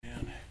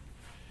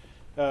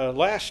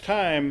Last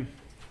time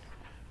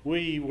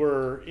we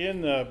were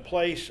in the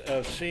place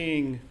of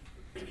seeing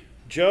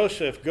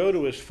Joseph go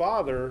to his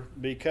father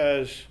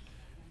because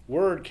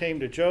word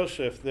came to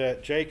Joseph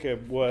that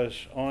Jacob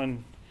was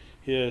on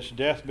his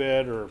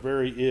deathbed or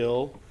very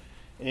ill.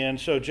 And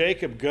so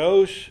Joseph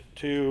goes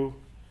to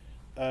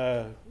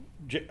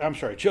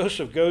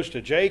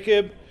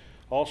Jacob.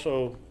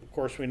 Also, of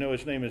course, we know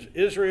his name is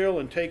Israel,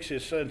 and takes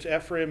his sons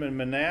Ephraim and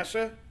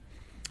Manasseh.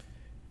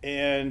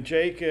 And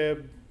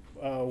Jacob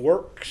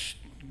works,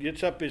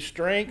 gets up his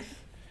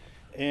strength,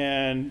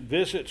 and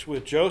visits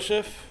with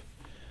Joseph.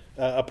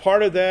 A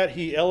part of that,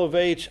 he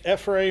elevates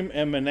Ephraim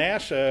and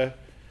Manasseh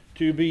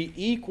to be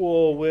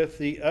equal with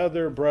the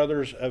other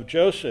brothers of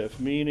Joseph,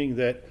 meaning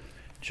that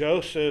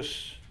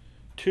Joseph's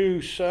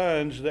two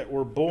sons that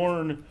were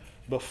born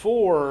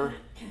before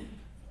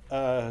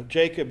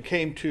Jacob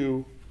came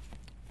to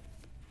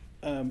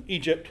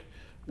Egypt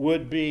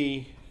would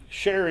be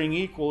sharing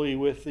equally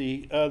with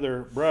the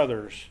other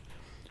brothers.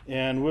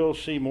 And we'll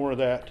see more of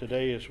that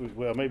today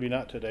maybe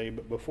not today,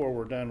 but before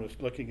we're done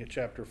with looking at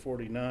chapter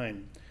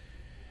 49.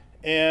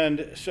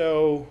 And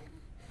so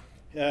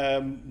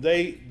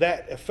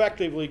that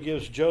effectively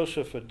gives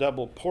Joseph a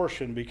double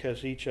portion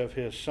because each of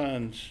his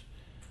sons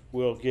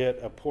will get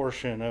a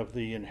portion of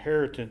the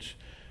inheritance.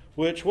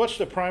 What's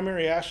the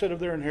primary asset of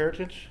their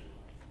inheritance?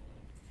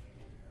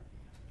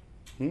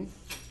 The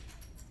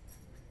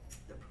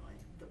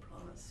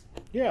promise.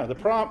 Yeah,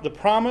 the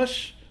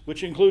promise,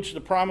 which includes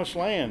the promised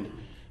land.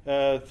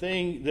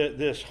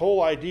 This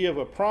whole idea of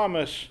a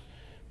promise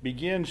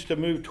begins to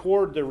move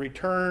toward the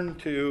return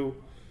to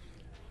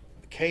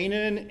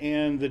Canaan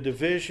and the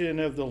division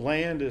of the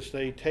land as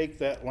they take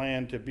that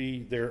land to be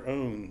their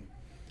own.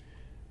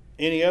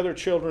 Any other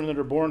children that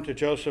are born to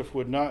Joseph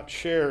would not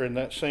share in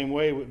that same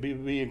way, would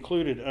be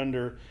included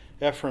under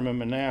Ephraim and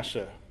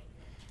Manasseh.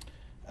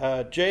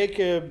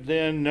 Jacob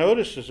then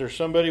notices there's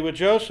somebody with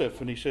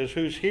Joseph, and he says,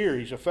 "Who's here?"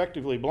 He's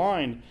effectively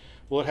blind.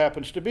 Well, it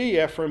happens to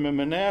be Ephraim and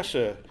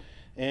Manasseh.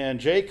 And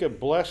Jacob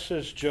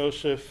blesses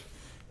Joseph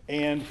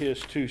and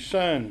his two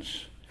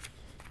sons.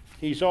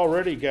 He's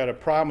already got a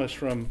promise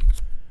from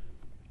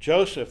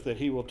Joseph that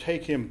he will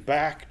take him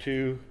back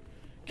to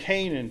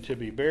Canaan to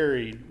be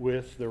buried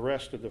with the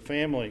rest of the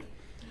family.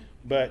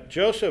 But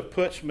Joseph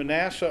puts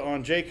Manasseh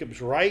on Jacob's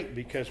right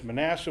because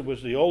Manasseh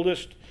was the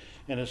oldest,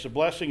 and as the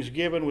blessings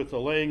given with the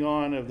laying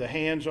on of the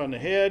hands on the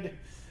head,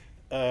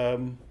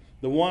 the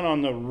one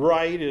on the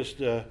right is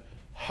the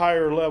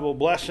higher level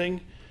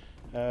blessing.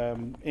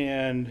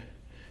 And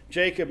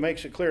Jacob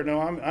makes it clear, no,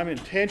 I'm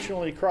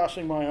intentionally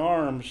crossing my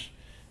arms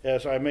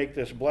as I make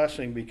this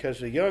blessing because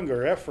the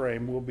younger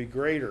Ephraim will be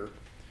greater.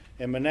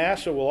 And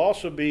Manasseh will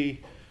also be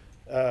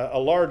a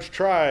large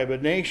tribe, a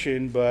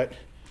nation, but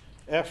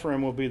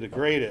Ephraim will be the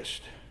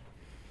greatest.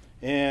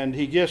 And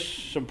he gives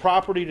some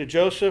property to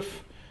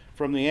Joseph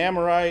from the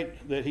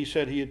Amorite that he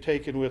said he had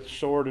taken with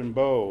sword and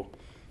bow.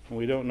 And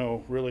we don't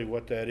know really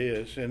what that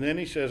is. And then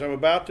he says, "I'm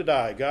about to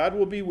die. God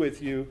will be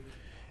with you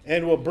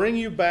and will bring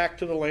you back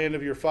to the land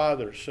of your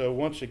fathers." So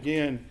once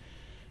again,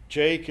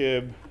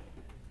 Jacob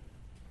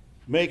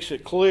makes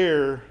it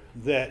clear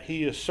that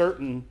he is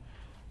certain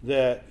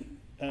that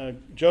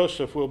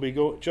Joseph's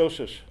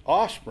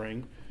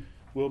offspring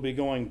will be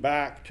going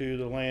back to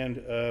the land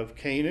of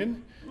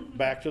Canaan,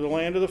 back to the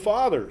land of the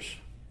fathers.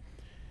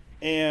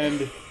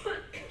 And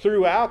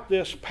throughout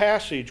this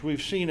passage,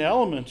 we've seen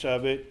elements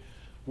of it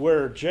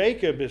where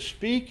Jacob is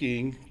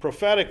speaking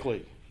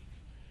prophetically.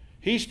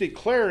 He's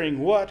declaring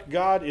what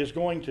God is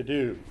going to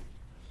do,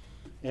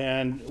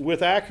 and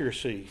with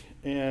accuracy.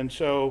 And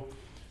so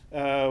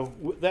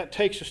that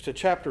takes us to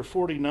chapter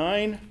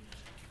 49.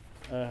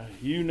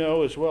 You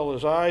know as well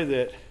as I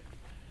that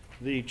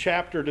the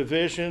chapter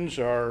divisions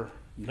are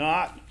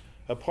not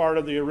a part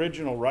of the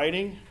original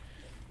writing,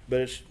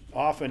 but it's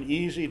often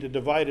easy to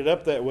divide it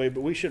up that way.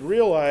 But we should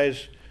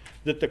realize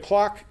that the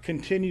clock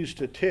continues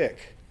to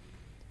tick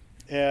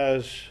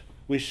as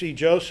we see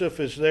Joseph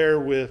is there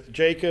with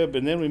Jacob,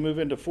 and then we move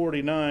into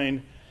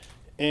 49,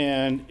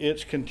 and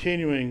it's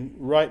continuing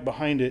right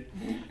behind it.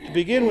 To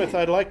begin with,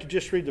 I'd like to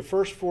just read the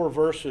first 4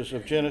 verses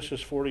of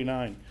Genesis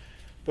 49.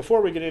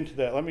 Before we get into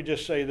that, let me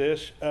just say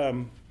this.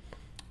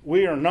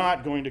 We are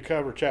not going to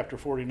cover chapter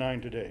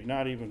 49 today,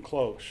 not even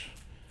close.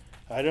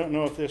 I don't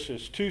know if this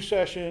is 2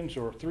 sessions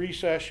or 3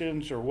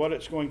 sessions or what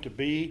it's going to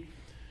be.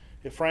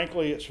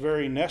 Frankly, it's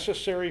very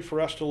necessary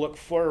for us to look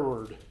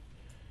forward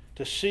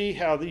to see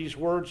how these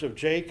words of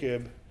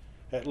Jacob,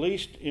 at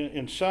least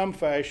in some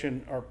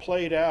fashion, are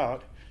played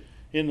out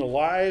in the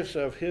lives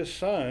of his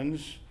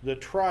sons, the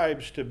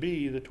tribes to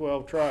be the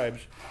 12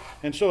 tribes.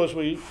 And so as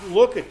we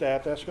look at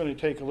that, that's going to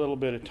take a little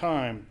bit of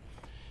time.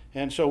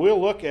 And so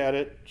we'll look at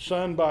it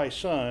son by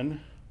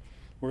son.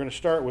 We're going to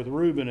start with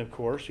Reuben, of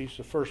course. He's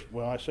the first.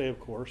 Well, I say of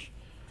course.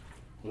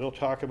 We'll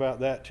talk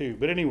about that too.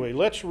 But anyway,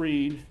 let's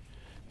read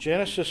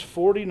Genesis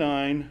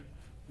 49,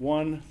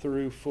 1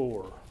 through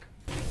 4.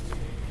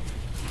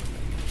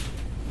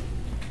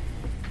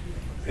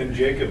 And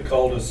Jacob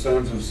called his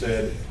sons and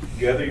said,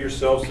 Gather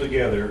yourselves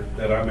together,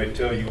 that I may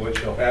tell you what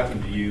shall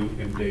happen to you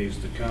in days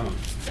to come.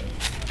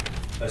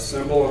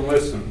 Assemble and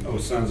listen, O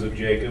sons of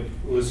Jacob,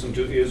 listen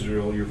to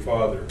Israel your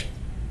father.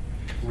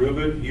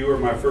 Reuben, you are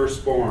my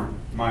firstborn,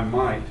 my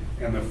might,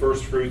 and the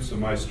firstfruits of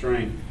my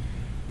strength,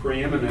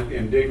 preeminent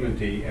in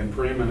dignity and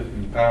preeminent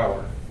in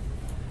power.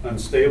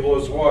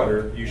 Unstable as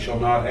water, you shall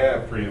not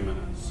have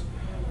preeminence,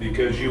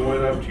 because you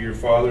went up to your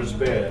father's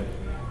bed,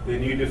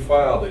 then you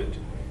defiled it.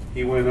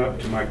 He went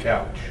up to my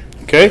couch.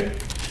 Okay?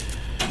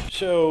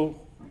 So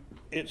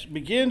it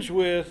begins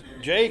with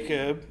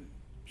Jacob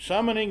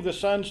summoning the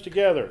sons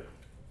together.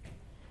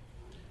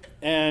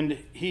 And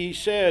he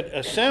said,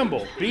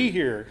 assemble, be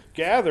here,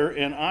 gather,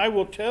 and I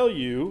will tell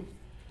you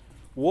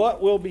what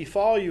will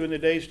befall you in the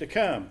days to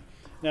come.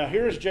 Now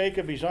here's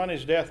Jacob, he's on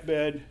his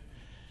deathbed.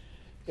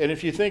 And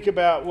if you think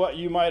about what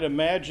you might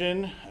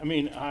imagine, I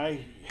mean,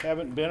 I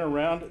haven't been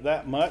around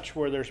that much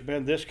where there's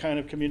been this kind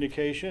of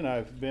communication.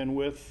 I've been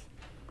with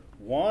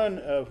one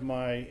of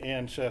my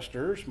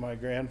ancestors, my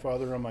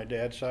grandfather on my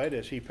dad's side,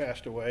 as he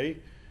passed away.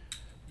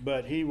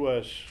 But he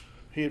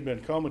had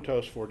been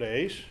comatose for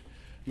days.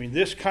 I mean,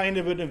 this kind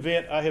of an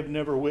event I have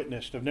never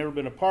witnessed. I've never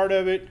been a part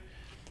of it,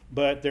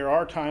 but there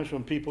are times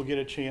when people get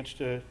a chance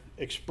to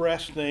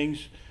express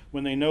things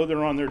when they know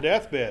they're on their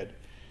deathbed.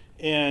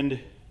 And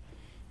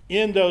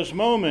in those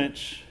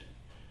moments,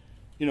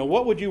 you know,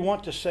 what would you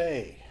want to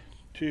say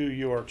to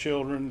your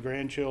children,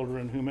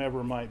 grandchildren,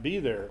 whomever might be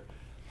there?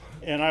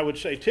 And I would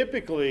say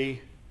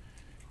typically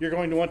you're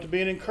going to want to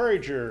be an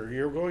encourager.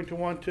 You're going to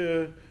want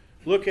to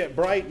look at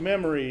bright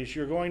memories.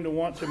 You're going to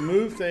want to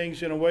move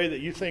things in a way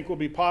that you think will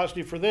be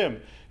positive for them.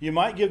 You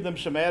might give them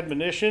some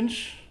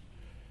admonitions.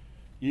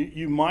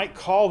 You might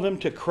call them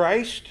to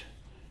Christ,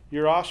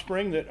 your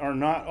offspring that are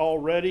not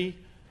already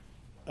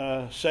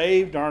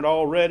saved, aren't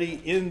already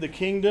in the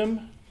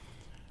kingdom.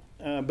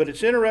 But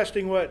it's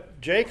interesting what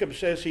Jacob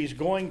says he's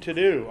going to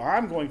do.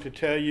 I'm going to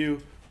tell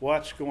you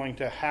what's going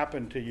to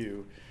happen to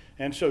you.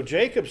 And so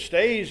Jacob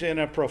stays in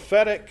a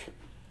prophetic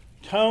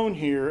tone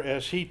here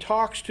as he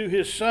talks to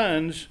his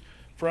sons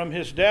from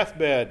his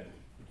deathbed.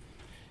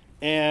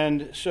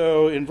 And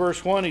so in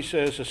verse 1 he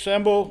says,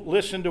 assemble,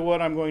 listen to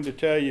what I'm going to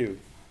tell you.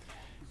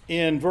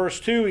 In verse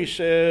 2 he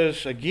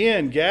says,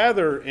 again,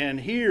 gather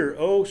and hear,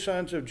 O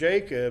sons of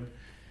Jacob,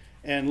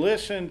 and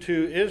listen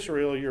to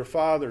Israel your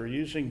father,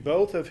 using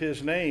both of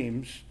his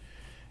names.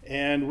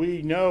 And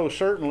we know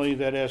certainly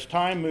that as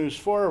time moves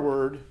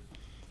forward,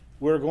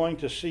 we're going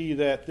to see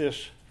that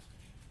this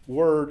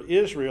word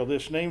Israel,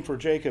 this name for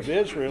Jacob,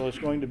 Israel, is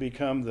going to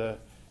become the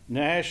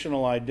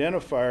national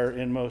identifier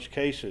in most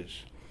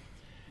cases.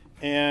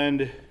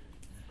 And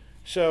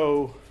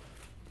so,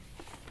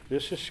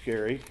 this is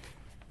scary.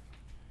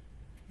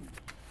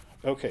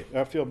 Okay,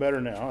 I feel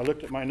better now. I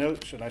looked at my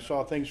notes and I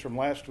saw things from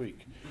last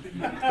week.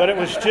 But it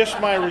was just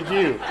my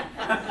review.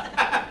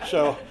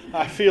 So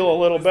I feel a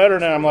little better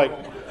now. I'm like,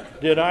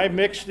 did I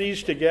mix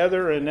these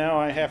together and now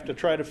I have to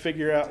try to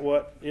figure out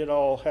what it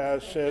all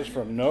says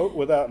from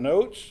without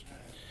notes?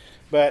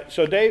 But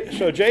so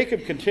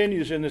Jacob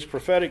continues in this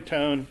prophetic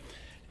tone,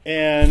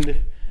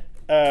 and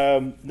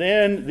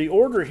then the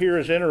order here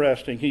is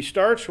interesting. He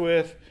starts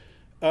with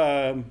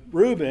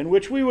Reuben,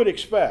 which we would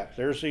expect.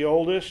 There's the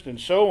oldest and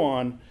so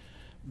on.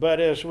 But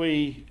as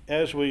we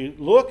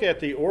look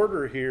at the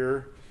order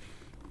here,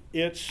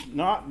 it's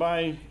not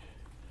by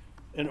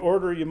an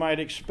order you might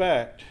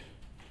expect.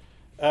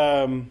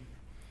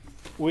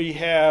 We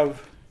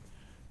have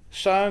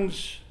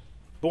sons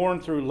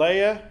born through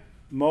Leah,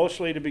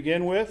 mostly to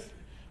begin with.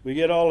 We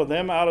get all of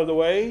them out of the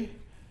way,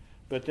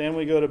 but then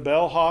we go to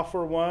Bilhah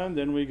for one,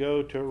 then we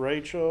go to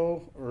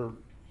Rachel or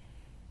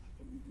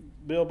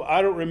Bill.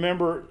 I don't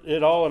remember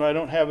it all, and I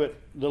don't have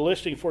the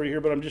listing for you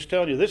here, but I'm just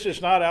telling you, this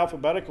is not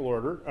alphabetical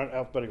order.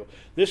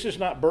 This is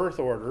not birth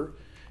order.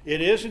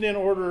 It isn't in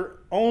order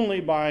only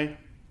by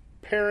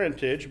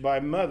parentage, by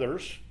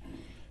mothers,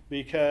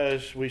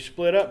 because we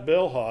split up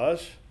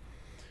Bilhah's,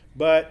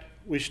 but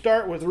we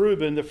start with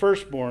Reuben, the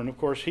firstborn. Of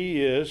course,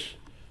 he is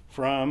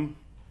from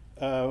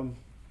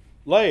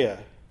Leah.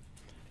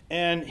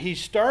 And he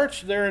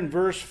starts there in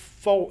verse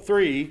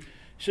 3. He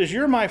says,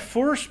 you're my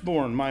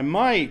firstborn, my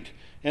might,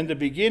 and the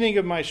beginning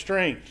of my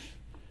strength.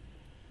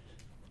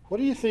 What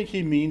do you think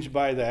he means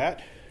by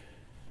that?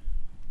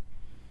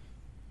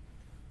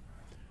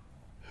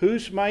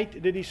 Whose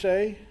might did he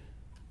say?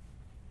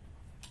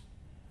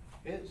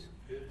 His.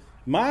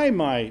 My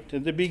might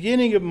and the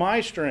beginning of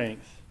my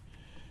strength.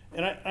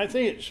 And I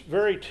think it's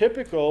very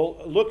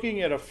typical,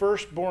 looking at a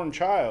firstborn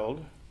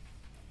child,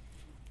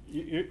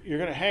 you're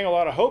going to hang a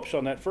lot of hopes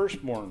on that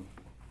firstborn.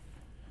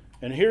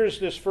 And here's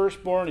this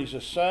firstborn, he's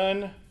a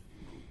son,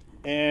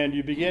 and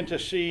you begin to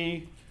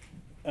see,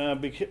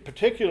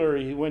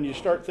 particularly when you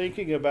start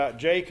thinking about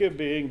Jacob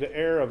being the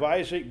heir of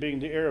Isaac, being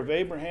the heir of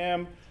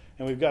Abraham,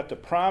 and we've got the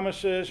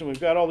promises, and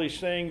we've got all these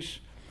things.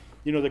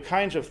 You know, the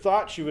kinds of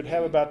thoughts you would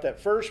have about that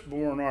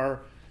firstborn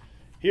are,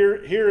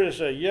 here is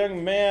a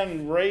young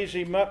man, raise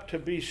him up to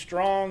be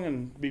strong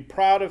and be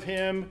proud of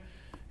him.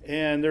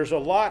 And there's a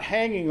lot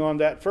hanging on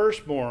that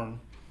firstborn.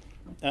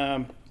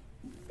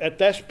 at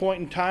this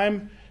point in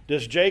time,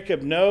 does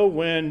Jacob know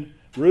when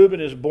Reuben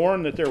is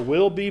born that there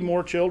will be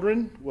more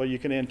children? Well, you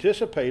can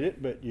anticipate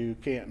it, but you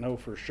can't know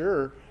for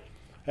sure.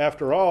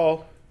 After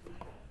all,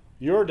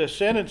 your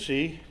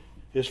descendancy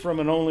is from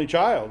an only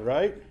child,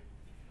 right?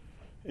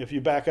 If you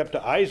back up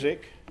to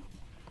Isaac.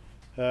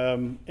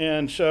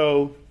 And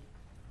so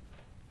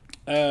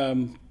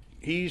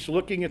he's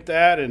looking at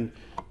that, and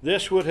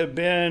this would have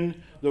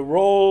been the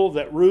role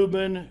that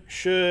Reuben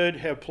should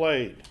have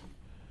played.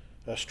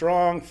 A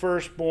strong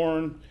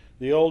firstborn.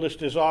 The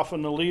oldest is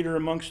often the leader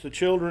amongst the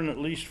children, at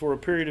least for a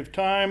period of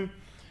time.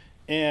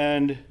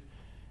 And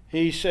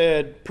he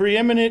said,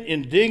 preeminent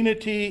in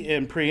dignity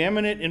and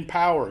preeminent in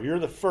power. You're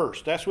the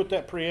first. That's what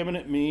that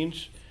preeminent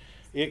means.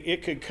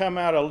 It could come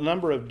out a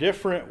number of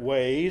different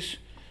ways,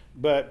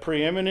 but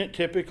preeminent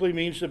typically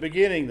means the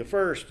beginning, the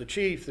first, the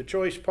chief, the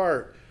choice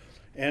part.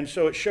 And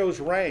so it shows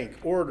rank,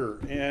 order.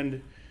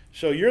 And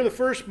so you're the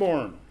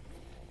firstborn.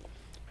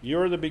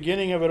 You're the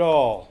beginning of it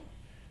all.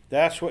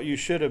 That's what you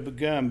should have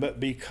begun. But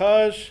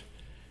because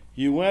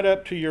you went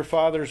up to your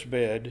father's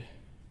bed,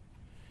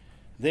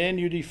 then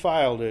you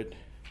defiled it,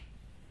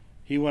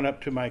 he went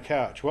up to my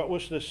couch. What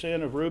was the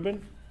sin of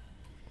Reuben?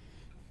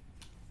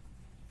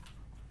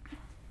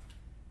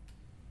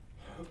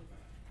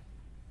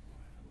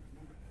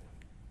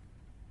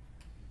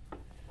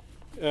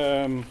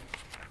 I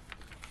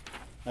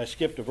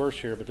skipped a verse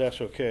here, but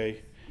that's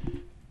okay.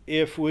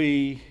 I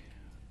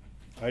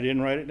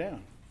didn't write it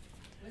down.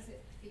 Was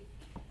it because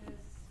he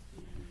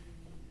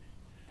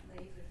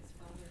laid with his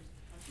father's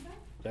concubine?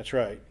 That's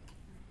right.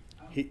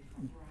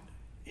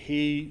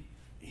 He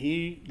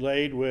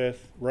laid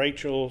with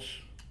Rachel's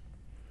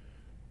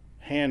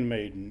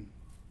handmaiden,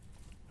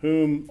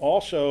 whom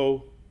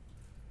also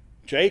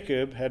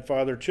Jacob had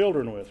fathered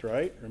children with,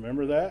 right?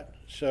 Remember that?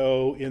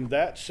 So in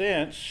that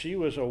sense, she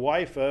was a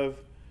wife of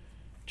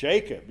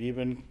Jacob.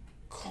 Even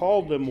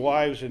called them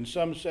wives in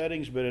some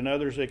settings, but in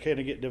others they kind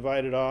of get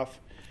divided off.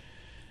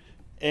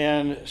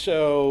 And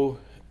so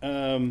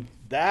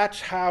that's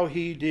how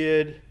he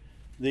did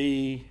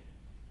the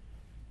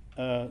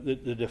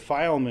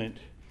defilement.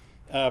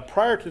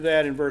 Prior to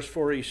that, in verse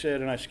 4, he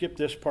said, and I skipped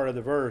this part of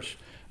the verse,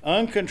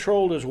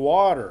 uncontrolled as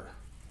water,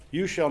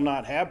 you shall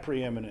not have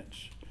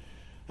preeminence.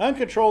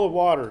 Uncontrolled of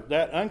water,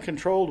 that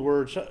uncontrolled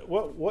word,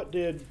 what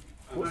did...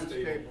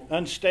 Unstable.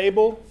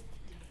 Unstable.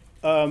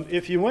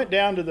 If you went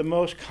down to the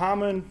most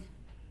common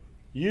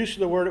use of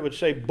the word, it would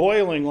say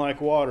boiling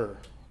like water,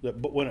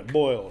 when it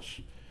boils.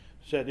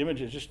 So that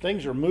image is just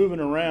things are moving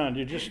around.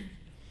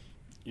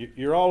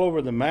 You're all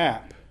over the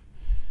map.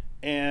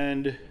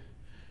 And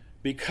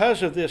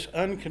because of this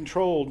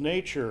uncontrolled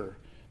nature,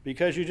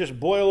 because you just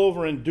boil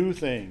over and do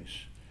things,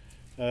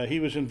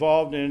 he was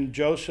involved in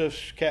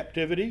Joseph's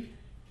captivity.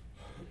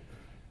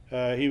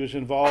 He was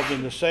involved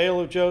in the sale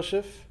of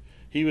Joseph.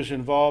 He was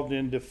involved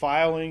in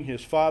defiling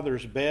his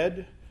father's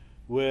bed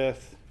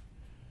with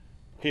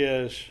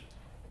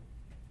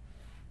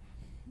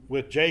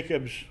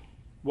Jacob's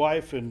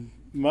wife and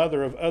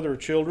mother of other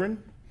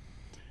children.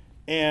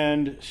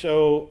 And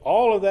so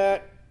all of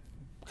that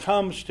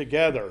comes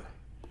together.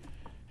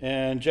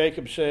 And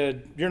Jacob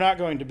said, you're not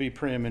going to be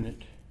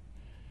preeminent.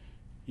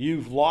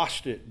 You've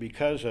lost it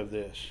because of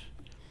this.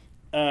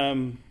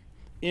 In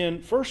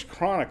 1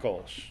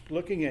 Chronicles,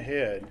 looking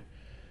ahead,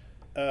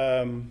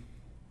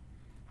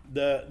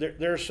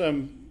 there's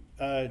some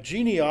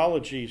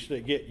genealogies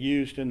that get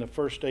used in the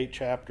first 8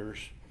 chapters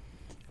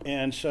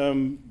and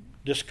some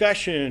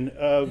discussion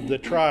of the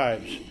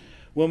tribes.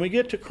 When we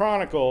get to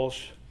Chronicles,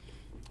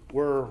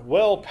 we're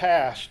well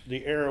past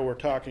the era we're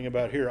talking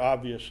about here,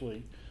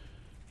 obviously.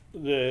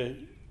 The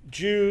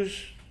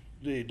Jews,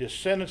 the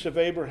descendants of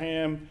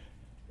Abraham,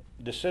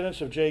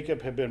 descendants of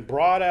Jacob, have been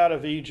brought out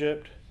of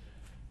Egypt,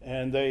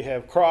 and they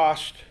have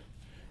crossed,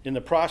 in the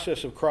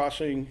process of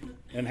crossing,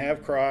 and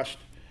have crossed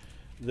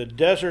the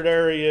desert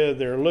area.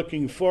 They're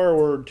looking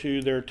forward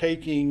to their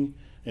taking,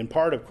 in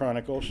part of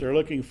Chronicles, they're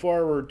looking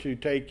forward to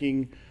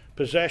taking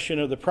possession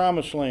of the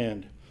promised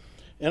land.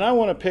 And I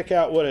want to pick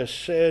out what is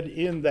said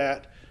in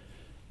that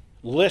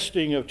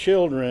listing of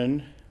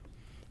children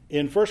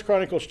in 1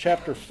 Chronicles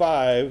chapter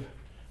 5.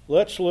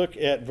 Let's look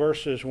at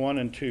verses 1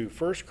 and 2.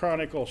 1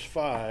 Chronicles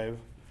 5,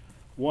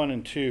 1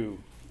 and 2.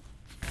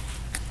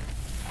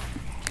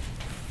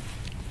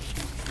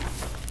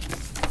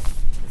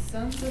 The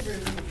sons of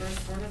Reuben, the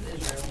firstborn of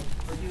Israel,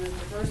 for he was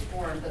the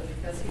firstborn, but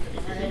because he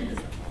defied his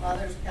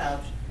father's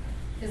couch,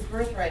 his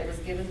birthright was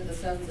given to the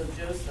sons of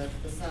Joseph,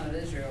 the son of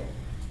Israel,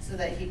 so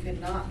that he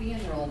could not be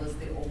enrolled as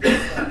the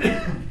oldest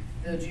son.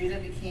 Though Judah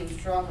became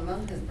strong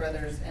among his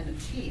brothers, and a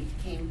chief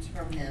came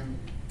from him,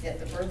 yet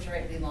the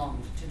birthright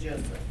belonged to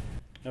Joseph.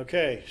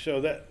 Okay,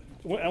 so that,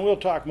 and we'll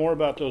talk more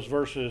about those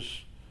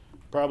verses,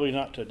 probably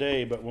not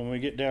today, but when we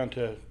get down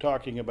to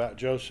talking about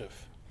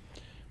Joseph.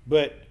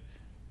 But,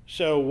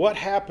 so what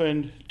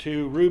happened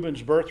to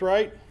Reuben's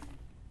birthright?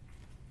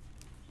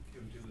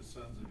 Given to the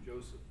sons of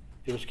Joseph.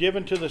 It was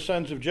given to the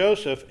sons of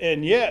Joseph,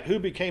 and yet who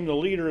became the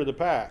leader of the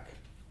pack?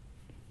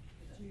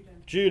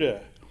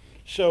 Judah.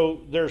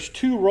 So there's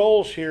 2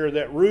 roles here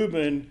that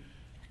Reuben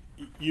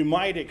you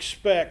might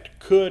expect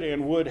could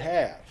and would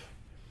have.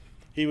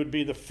 He would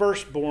be the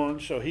firstborn,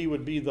 so he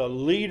would be the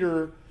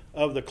leader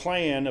of the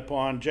clan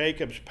upon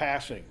Jacob's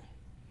passing.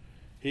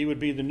 He would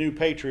be the new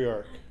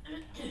patriarch.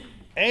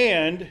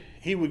 And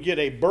he would get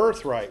a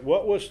birthright.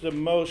 What was the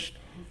most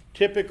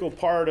typical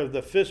part of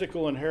the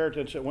physical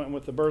inheritance that went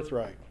with the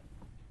birthright?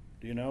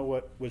 Do you know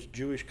what was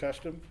Jewish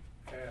custom?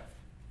 Half.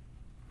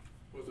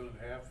 Wasn't it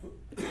half?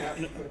 Half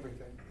of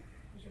everything.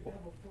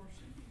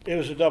 It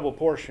was a double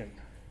portion.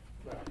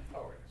 Well,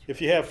 oh, yes.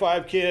 If you have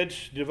 5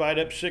 kids, divide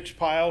up 6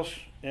 piles,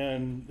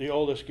 and the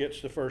oldest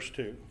gets the first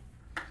 2.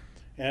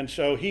 And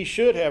so he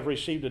should have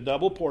received a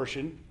double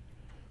portion,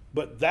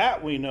 but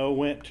that we know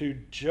went to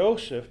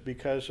Joseph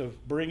because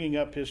of bringing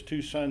up his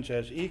 2 sons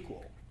as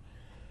equal.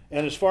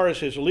 And as far as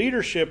his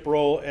leadership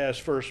role as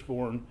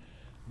firstborn,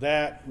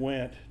 that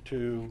went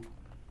to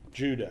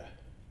Judah.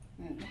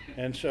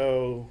 And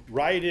so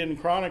right in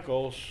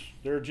Chronicles,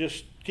 they're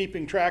just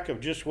keeping track of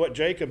just what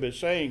Jacob is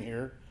saying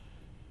here.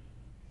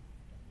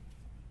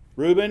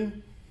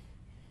 Reuben,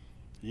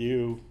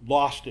 you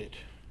lost it.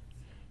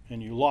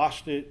 And you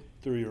lost it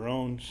through your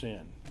own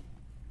sin.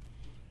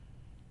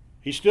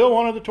 He's still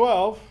one of the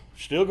 12,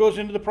 still goes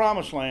into the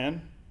promised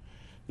land.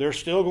 They're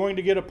still going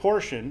to get a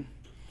portion.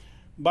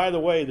 By the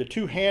way, the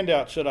 2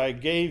 handouts that I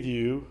gave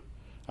you,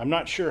 I'm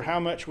not sure how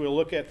much we'll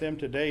look at them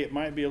today. It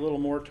might be a little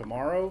more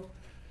tomorrow.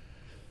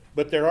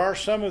 But there are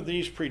some of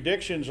these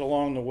predictions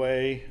along the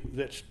way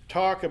that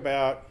talk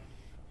about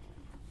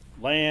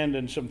land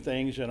and some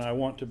things, and I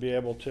want to be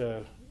able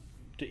to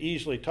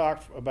easily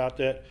talk about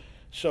that.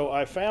 So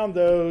I found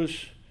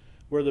those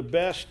were the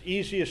best,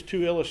 easiest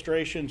 2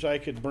 illustrations I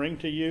could bring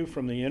to you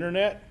from the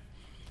internet,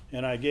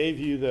 and I gave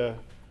you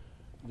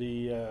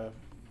the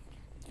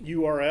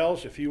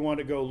URLs if you want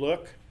to go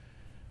look.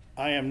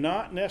 I am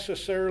not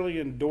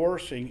necessarily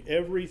endorsing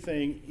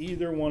everything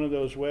either one of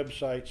those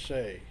websites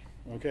say,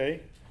 okay?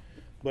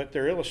 But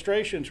their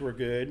illustrations were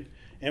good,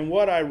 and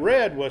what I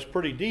read was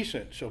pretty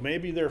decent, so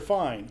maybe they're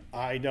fine.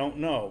 I don't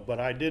know,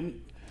 but I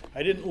didn't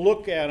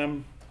look at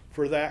them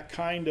for that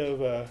kind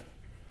of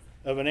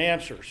an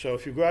answer. So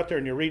if you go out there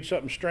and you read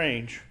something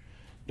strange,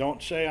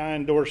 don't say I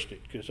endorsed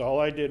it, because all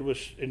I did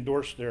was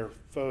endorse their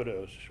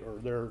photos or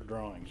their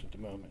drawings at the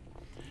moment.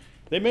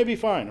 They may be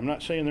fine. I'm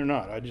not saying they're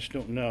not. I just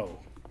don't know.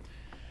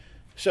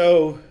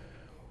 So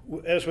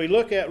as we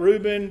look at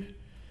Reuben,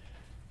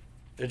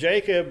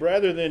 Jacob,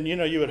 rather than,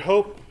 you would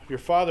hope your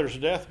father's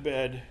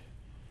deathbed,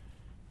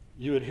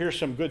 you would hear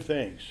some good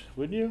things,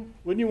 wouldn't you?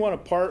 Wouldn't you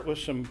want to part with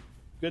some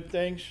good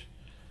things?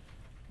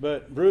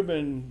 But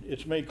Reuben,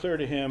 it's made clear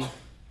to him,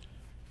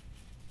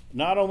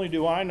 not only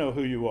do I know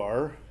who you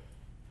are,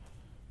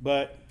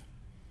 but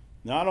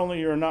not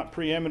only you're not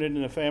preeminent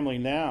in the family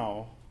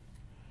now,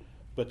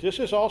 but this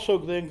is also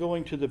then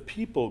going to the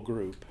people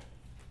group.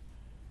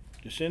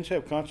 Do sins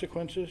have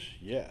consequences?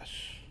 Yes.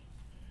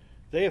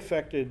 They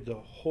affected the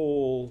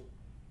whole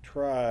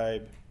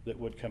tribe that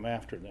would come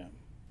after them.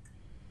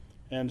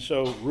 And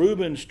so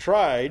Reuben's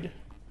tribe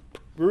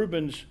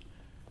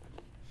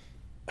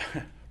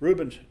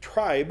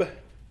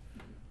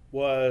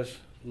was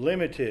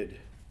limited.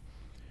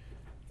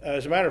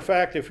 As a matter of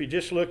fact, if you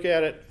just look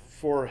at it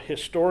for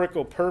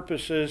historical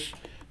purposes,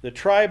 the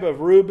tribe of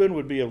Reuben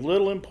would be of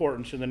little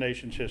importance in the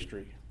nation's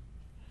history.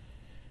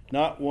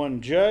 Not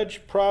one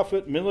judge,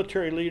 prophet,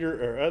 military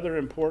leader, or other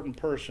important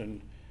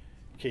person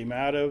came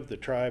out of the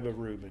tribe of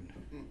Reuben.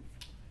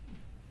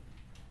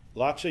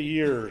 Lots of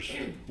years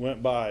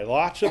went by,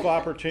 lots of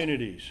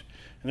opportunities.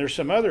 And there's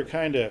some other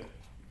kind of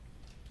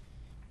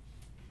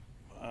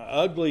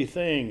ugly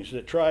things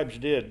that tribes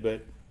did,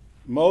 but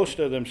most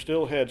of them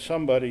still had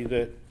somebody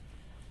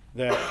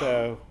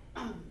that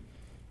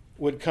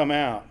would come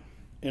out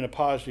in a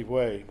positive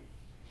way.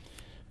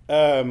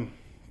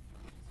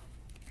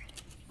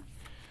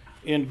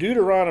 In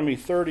Deuteronomy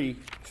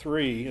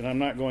 33, and I'm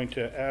not going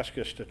to ask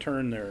us to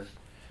turn there,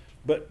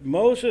 but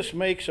Moses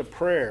makes a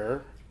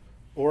prayer,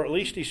 or at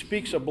least he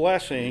speaks a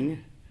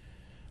blessing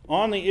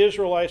on the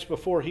Israelites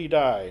before he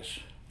dies.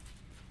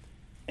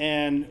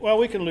 And, well,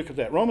 we can look at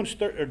that.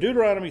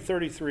 Deuteronomy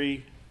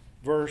 33,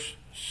 verse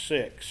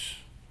 6.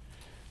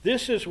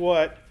 This is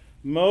what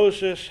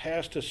Moses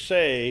has to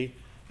say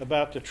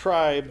about the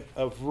tribe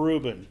of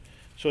Reuben.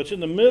 So it's in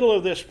the middle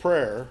of this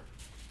prayer.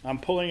 I'm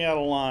pulling out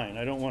a line.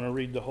 I don't want to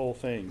read the whole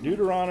thing.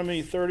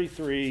 Deuteronomy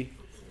 33,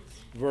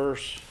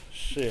 verse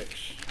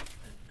 6.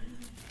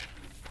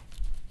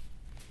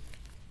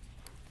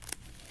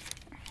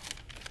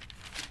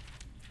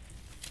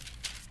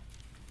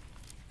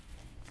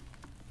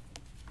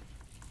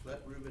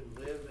 Let Reuben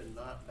live and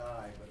not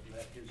die, but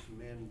let his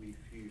men be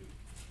few.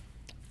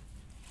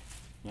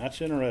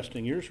 That's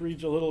interesting. Yours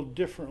reads a little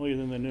differently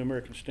than the New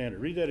American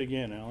Standard. Read that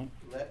again, Alan.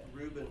 Let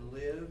Reuben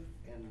live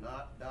and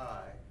not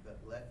die, but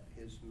let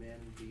his men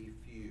be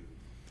few.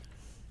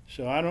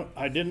 So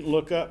I didn't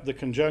look up the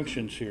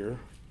conjunctions here.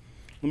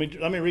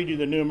 Let me read you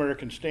the New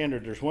American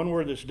Standard. There's one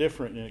word that's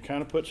different, and it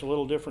kind of puts a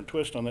little different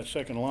twist on that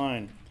second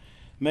line.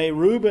 May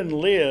Reuben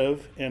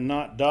live and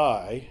not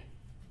die,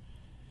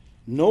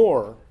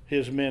 nor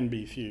his men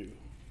be few.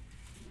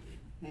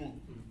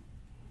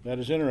 That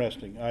is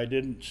interesting. I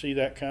didn't see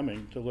that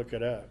coming to look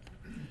it up.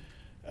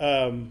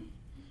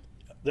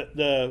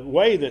 The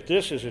way that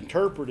this is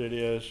interpreted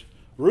is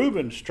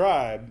Reuben's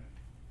tribe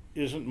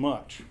isn't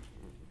much.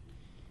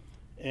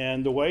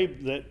 And the way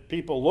that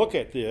people look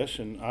at this,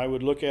 and I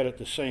would look at it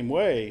the same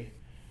way,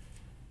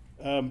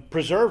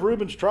 preserve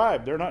Reuben's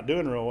tribe. They're not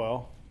doing real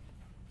well.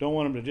 Don't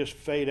want them to just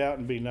fade out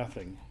and be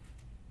nothing.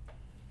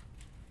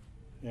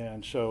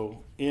 And so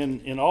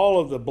in all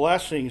of the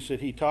blessings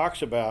that he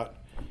talks about,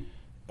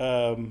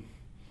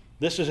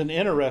 this is an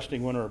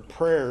interesting one, or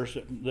prayers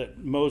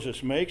that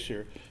Moses makes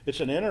here. It's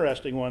an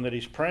interesting one that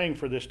he's praying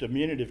for this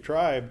diminutive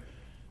tribe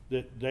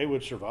that they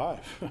would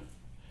survive.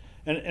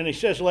 and he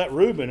says, let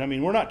Reuben. I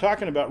mean, we're not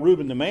talking about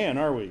Reuben the man,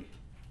 are we?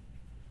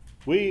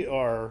 We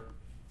are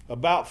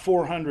about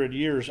 400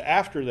 years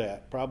after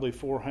that, probably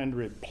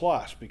 400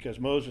 plus, because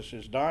Moses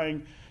is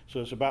dying,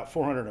 so it's about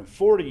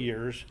 440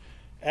 years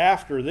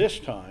after this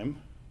time.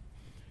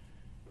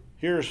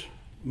 Here's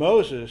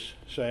Moses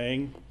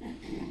saying,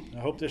 I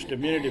hope this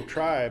diminutive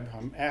tribe,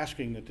 I'm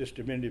asking that this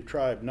diminutive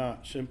tribe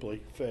not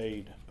simply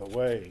fade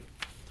away.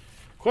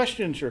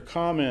 Questions or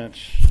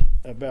comments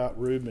about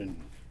Reuben?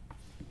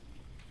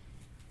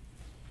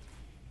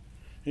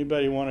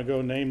 Anybody want to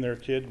go name their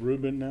kid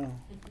Reuben now?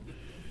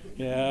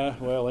 Yeah,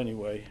 well,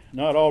 anyway,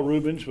 not all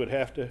Reubens would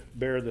have to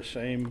bear the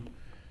same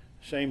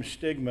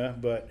stigma,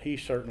 but he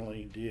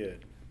certainly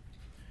did.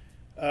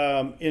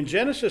 In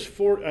Genesis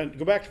 4,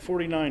 go back to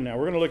 49 now.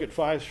 We're going to look at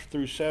 5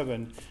 through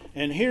 7.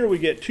 And here we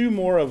get two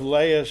more of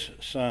Leah's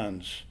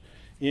sons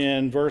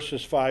in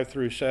verses 5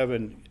 through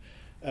 7.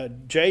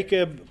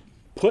 Jacob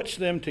puts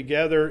them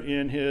together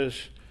in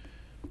his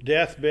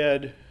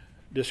deathbed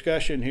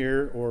discussion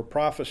here, or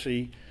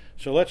prophecy.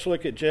 So let's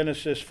look at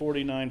Genesis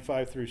 49,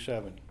 5 through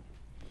 7.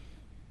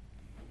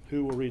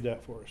 Who will read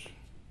that for us?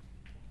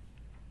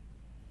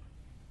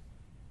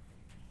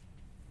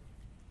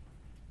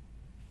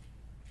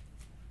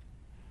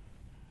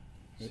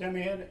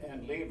 Simeon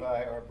and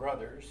Levi are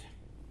brothers.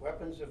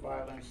 Weapons of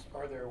violence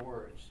are their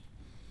words.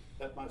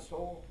 Let my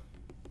soul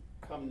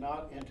come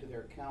not into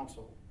their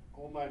counsel,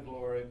 O my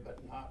glory, but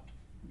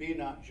be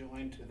not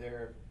joined to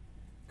their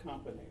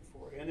company.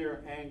 For in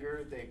their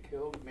anger they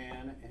killed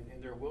man, and in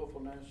their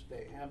willfulness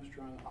they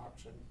hamstrung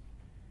oxen.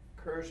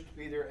 Cursed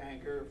be their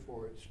anger,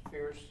 for it is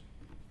fierce,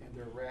 and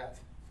their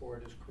wrath, for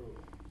it is cruel.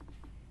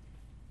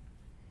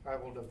 I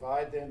will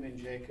divide them in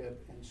Jacob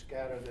and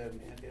scatter them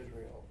in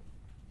Israel.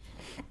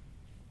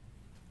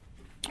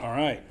 All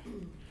right.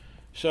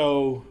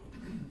 So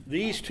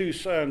these two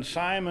sons,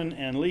 Simon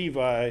and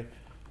Levi,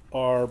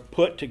 are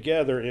put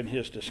together in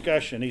his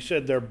discussion. He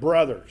said they're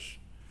brothers.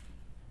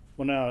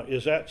 Well, now,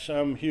 is that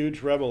some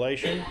huge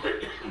revelation?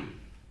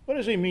 What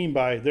does he mean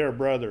by they're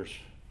brothers?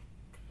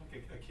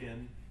 Like a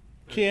kin.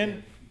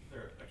 Kin?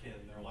 They're akin.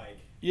 They're like.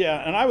 Yeah,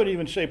 and I would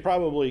even say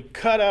probably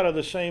cut out of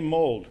the same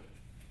mold.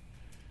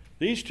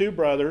 These two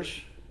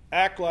brothers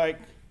act like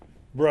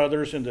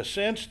brothers in the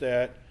sense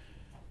that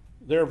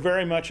they're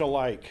very much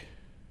alike.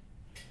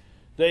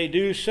 They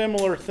do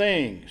similar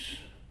things.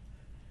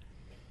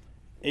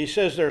 He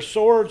says their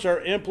swords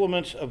are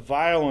implements of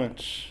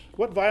violence.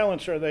 What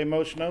violence are they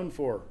most known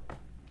for?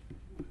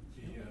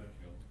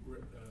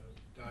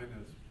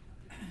 Dinah's.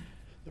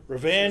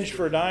 Revenge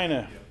for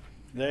Dinah. Yeah.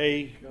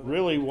 They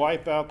really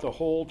wipe out the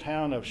whole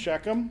town of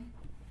Shechem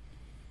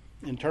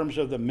in terms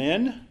of the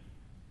men.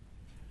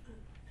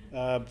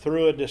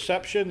 Through a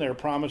deception, they're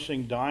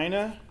promising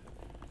Dinah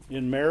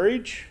in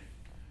marriage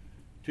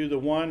to the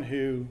one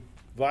who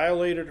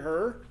violated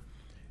her.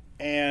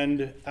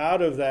 And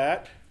out of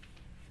that,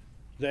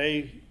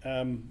 they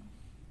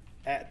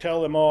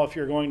tell them all, if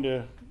you're going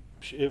to,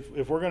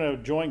 if we're going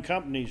to join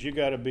companies, you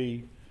got to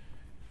be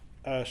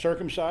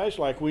circumcised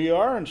like we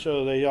are. And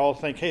so they all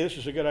think, hey, this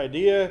is a good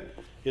idea.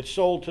 It's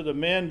sold to the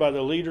men by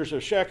the leaders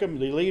of Shechem,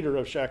 the leader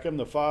of Shechem,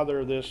 the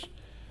father of this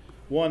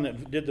one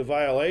that did the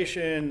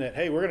violation, that,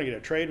 hey, we're going to get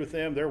a trade with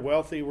them. They're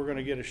wealthy. We're going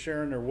to get a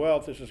share in their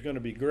wealth. This is going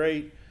to be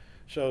great.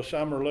 So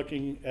some are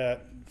looking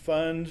at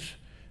funds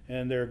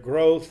and their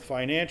growth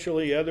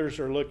financially. Others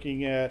are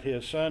looking at,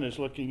 his son is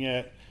looking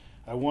at,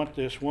 I want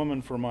this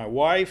woman for my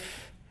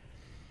wife.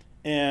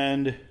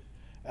 And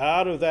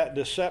out of that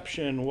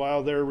deception,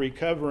 while they're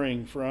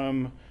recovering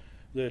from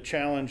the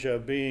challenge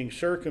of being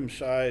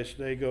circumcised,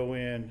 they go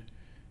in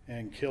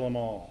and kill them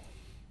all.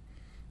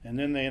 And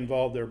then they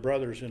involve their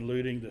brothers in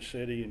looting the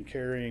city and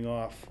carrying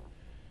off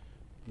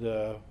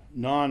the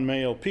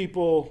non-male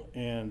people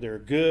and their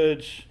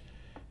goods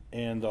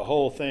and the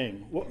whole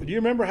thing. Do you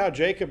remember how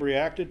Jacob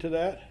reacted to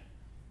that?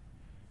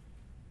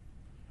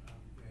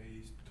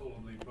 He told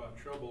him they brought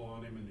trouble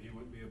on him and he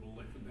wouldn't be able to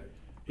live in that.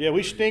 Yeah,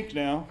 we stink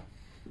now.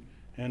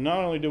 And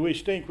not only do we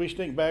stink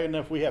bad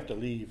enough we have to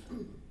leave.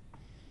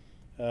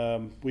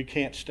 We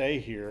can't stay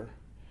here.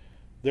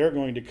 They're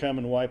going to come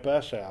and wipe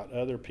us out.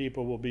 Other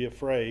people will be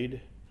afraid.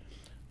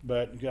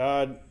 But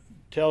God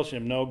tells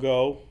him, no,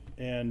 go.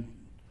 And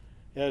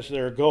as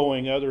they're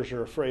going, others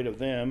are afraid of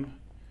them.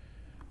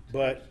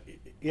 But,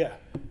 yeah.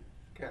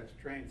 Kind of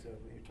strange, though,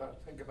 when you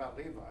think about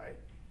Levi.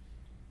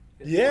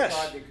 Yes.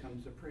 Tribe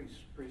becomes a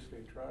priestly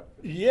tribe.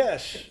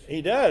 Yes,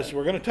 he does.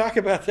 We're going to talk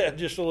about that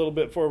just a little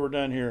bit before we're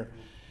done here.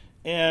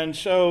 And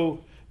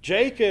so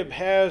Jacob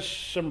has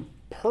some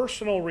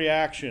personal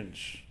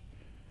reactions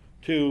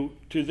to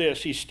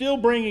this. He's still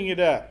bringing it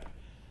up.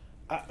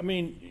 I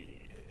mean,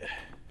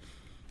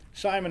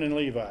 Simon and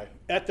Levi,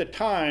 at the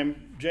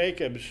time,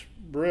 Jacob's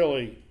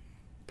really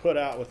put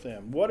out with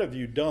them. What have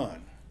you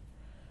done?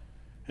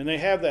 And they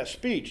have that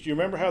speech. Do you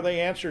remember how they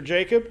answered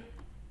Jacob?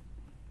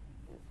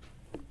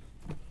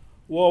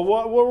 Well,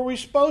 what were we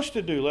supposed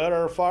to do? Let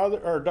our father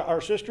or our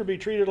sister be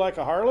treated like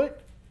a harlot?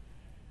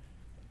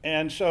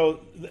 And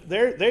so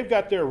they've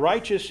got their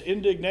righteous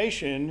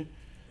indignation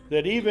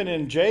that even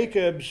in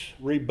Jacob's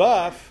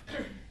rebuff,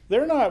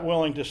 they're not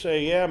willing to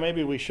say, yeah,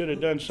 maybe we should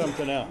have done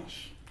something else.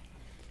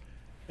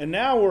 And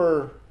now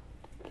we're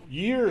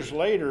years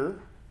later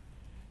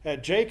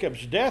at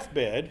Jacob's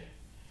deathbed.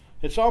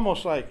 It's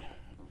almost like,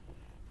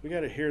 we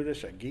got to hear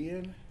this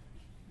again?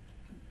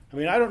 I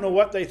mean, I don't know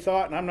what they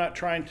thought, and I'm not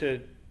trying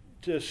to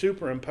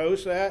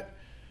superimpose that,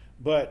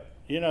 but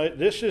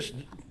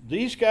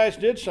these guys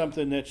did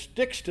something that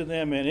sticks to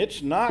them, and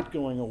it's not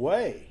going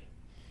away,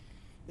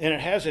 and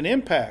it has an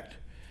impact.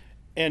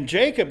 And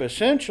Jacob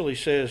essentially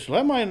says,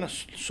 let my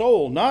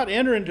soul not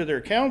enter into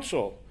their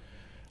counsel,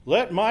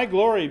 let my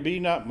glory be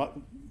not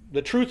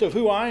the truth of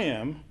who I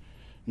am,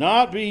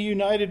 not be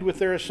united with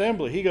their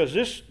assembly. He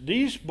goes,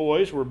 these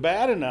boys were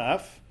bad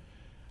enough,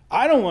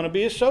 I don't want to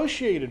be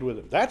associated with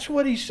them. That's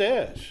what he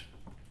says.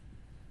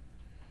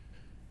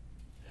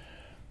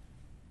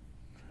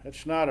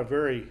 That's not a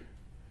very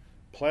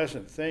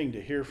pleasant thing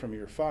to hear from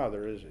your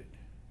father, is it?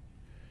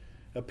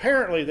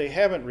 Apparently, they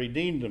haven't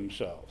redeemed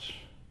themselves.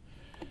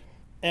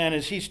 And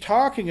as he's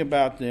talking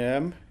about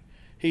them,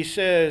 he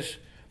says,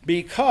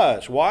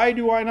 because, why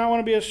do I not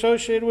want to be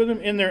associated with them?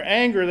 In their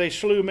anger, they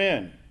slew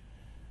men.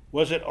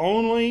 Was it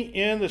only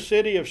in the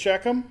city of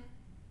Shechem?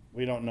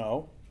 We don't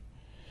know.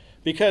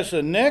 Because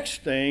the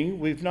next thing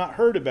we've not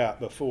heard about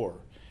before.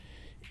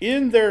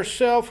 In their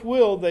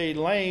self-will, they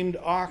lamed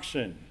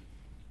oxen.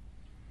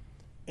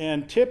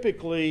 And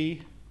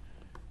typically,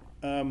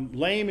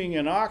 laming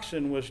an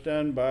oxen was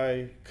done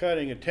by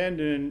cutting a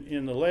tendon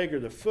in the leg or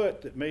the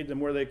foot that made them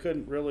where they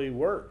couldn't really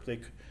work.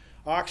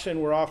 Oxen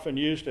were often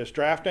used as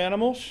draft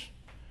animals,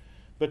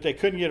 but they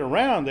couldn't get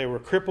around. They were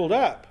crippled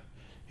up.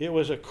 It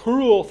was a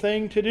cruel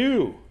thing to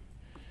do.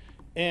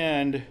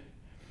 And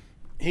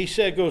he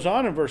goes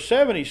on in verse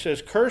 7, he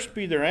says, cursed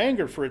be their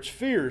anger, for it's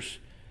fierce,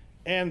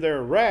 and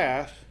their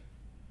wrath,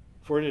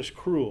 for it is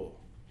cruel.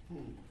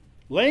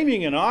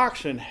 Laming an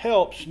oxen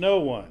helps no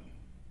one.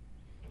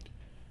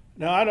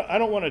 Now, I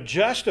don't want to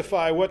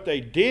justify what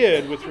they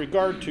did with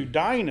regard to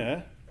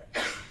Dinah,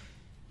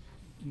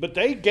 but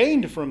they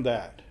gained from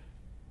that.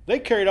 They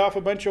carried off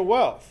a bunch of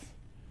wealth.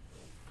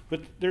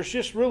 But there's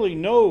just really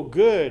no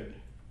good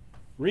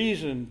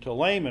reason to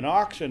lame an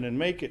oxen and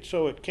make it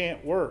so it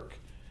can't work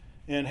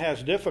and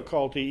has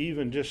difficulty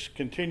even just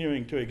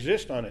continuing to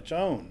exist on its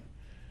own.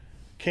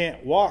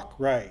 Can't walk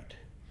right.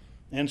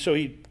 And so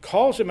he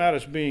calls them out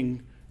as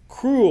being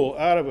cruel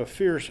out of a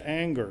fierce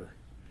anger.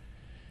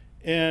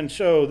 And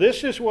so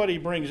this is what he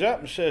brings up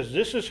and says,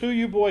 this is who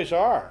you boys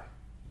are.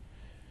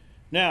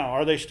 Now,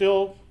 are they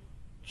still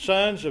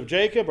sons of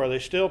Jacob? Are they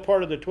still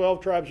part of the 12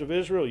 tribes of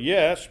Israel?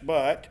 Yes,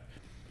 but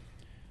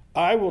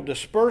I will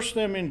disperse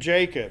them in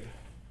Jacob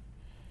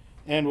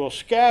and will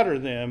scatter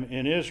them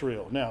in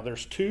Israel. Now,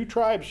 there's 2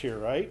 tribes here,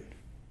 right?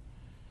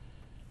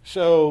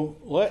 So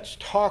let's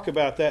talk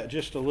about that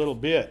just a little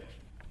bit.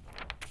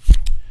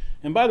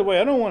 And by the way,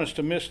 I don't want us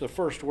to miss the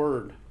first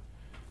word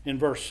in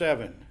verse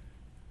 7.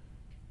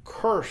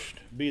 Cursed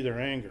be their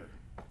anger.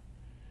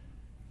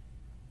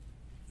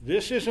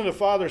 This isn't a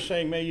father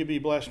saying, may you be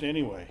blessed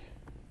anyway.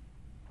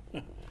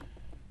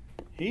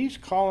 He's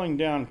calling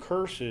down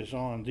curses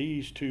on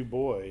these 2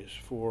 boys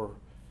for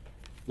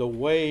the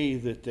way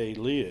that they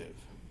live.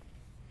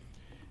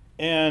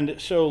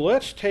 And so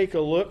let's take a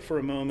look for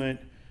a moment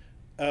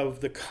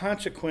of the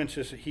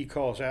consequences that he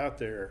calls out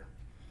there.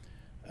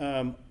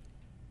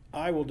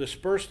 I will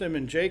disperse them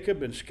in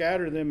Jacob and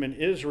scatter them in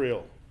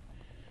Israel.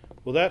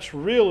 Well, that's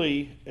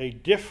really a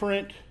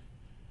different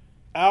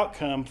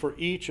outcome for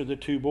each of the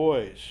 2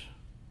 boys.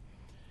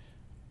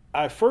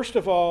 I first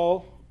of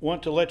all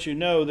want to let you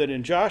know that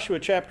in Joshua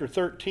chapter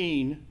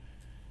 13,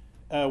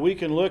 we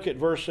can look at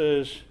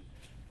verses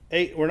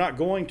 8. We're not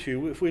going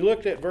to. If we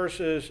looked at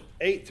verses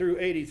 8 through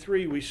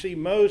 83, we see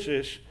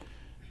Moses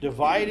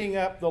dividing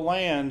up the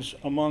lands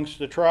amongst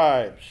the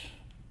tribes.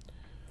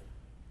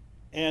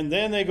 And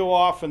then they go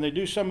off and they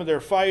do some of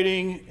their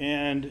fighting,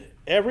 and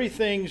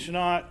everything's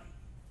not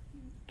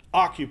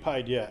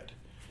occupied yet.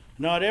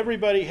 Not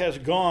everybody has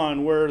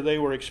gone where they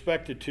were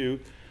expected to.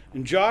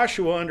 And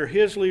Joshua, under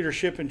his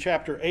leadership in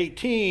chapter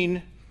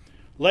 18,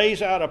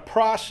 lays out a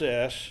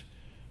process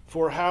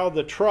for how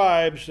the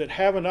tribes that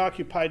haven't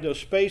occupied those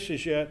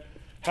spaces yet,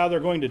 how they're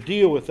going to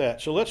deal with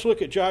that. So let's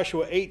look at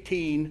Joshua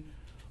 18,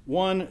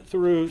 1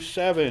 through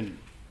 7.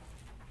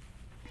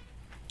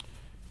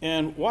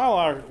 And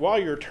while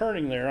you're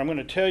turning there, I'm going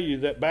to tell you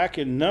that back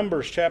in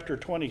Numbers chapter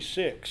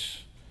 26,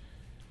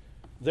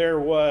 there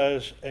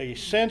was a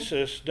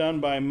census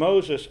done by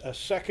Moses a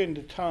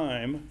second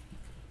time,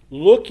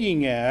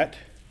 looking at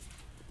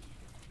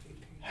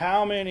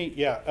how many,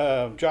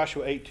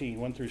 Joshua 18,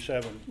 1 through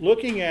 7,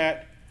 looking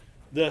at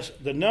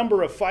the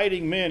number of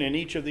fighting men in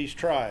each of these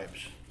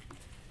tribes.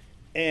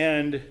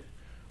 And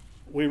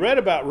we read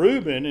about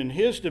Reuben and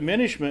his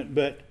diminishment,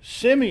 but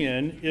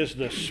Simeon is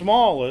the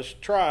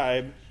smallest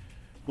tribe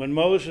when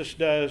Moses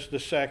does the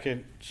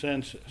second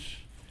census.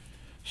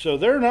 So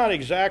they're not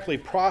exactly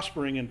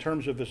prospering in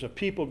terms of as a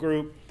people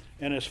group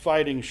and as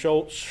fighting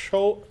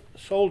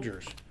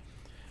soldiers.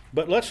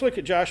 But let's look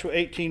at Joshua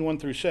 18, 1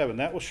 through 7.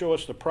 That will show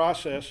us the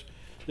process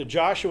that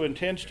Joshua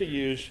intends to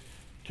use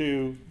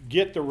to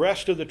get the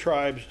rest of the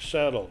tribes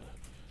settled.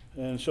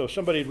 And so if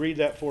somebody'd read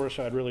that for us,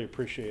 I'd really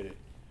appreciate it.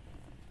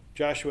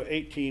 Joshua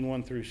 18,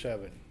 1 through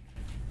 7.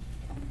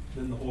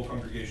 Then the whole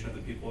congregation of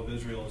the people of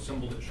Israel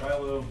assembled at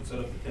Shiloh and set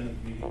up the tent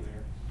of meeting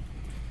there.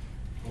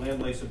 The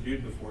land lay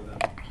subdued before them.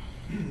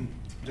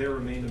 There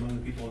remained among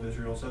the people of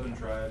Israel 7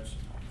 tribes,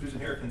 whose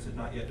inheritance had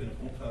not yet been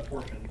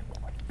apportioned.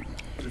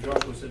 So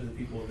Joshua said to the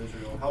people of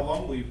Israel, "How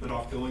long will you put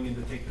off going in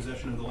to take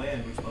possession of the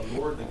land which the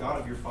Lord, the God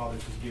of your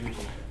fathers, has given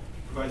you?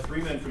 Provide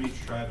 3 men from each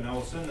tribe, and I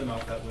will send them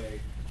out that way,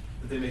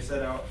 that they may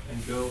set out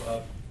and go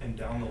up and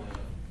down the land.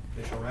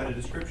 They shall write a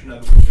description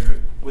of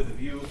it with a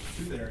view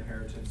to their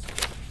inheritance,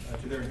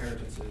 to their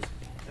inheritances,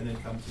 and then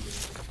come to you.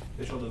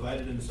 They shall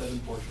divide it into 7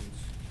 portions.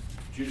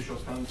 Judah shall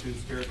come to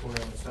its territory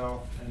on the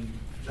south, and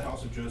the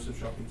house of Joseph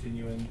shall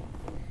continue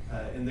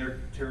in their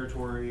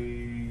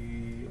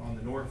territory on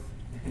the north,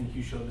 and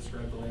you shall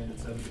describe the land in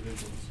 7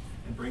 divisions,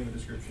 and bring the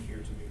description here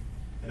to me.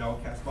 And I will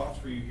cast lots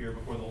for you here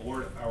before the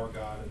Lord our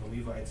God, and the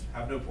Levites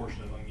have no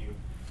portion among you,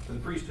 for the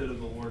priesthood of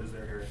the Lord is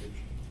their heritage.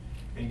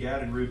 And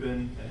Gad and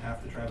Reuben and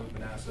half the tribe of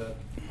Manasseh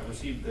have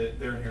received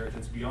their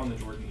inheritance beyond the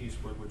Jordan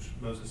eastward, which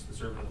Moses, the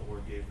servant of the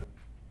Lord, gave them."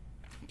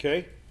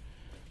 Okay?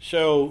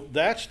 So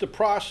that's the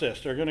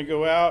process. They're going to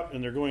go out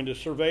and they're going to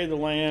survey the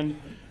land,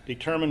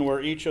 determine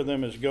where each of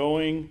them is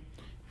going,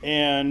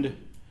 and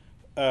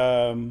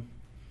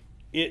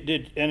it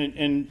did.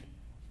 And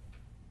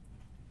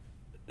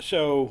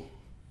so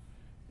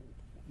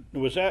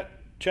was that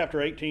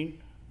chapter 18?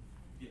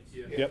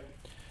 Yes. Yep.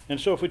 And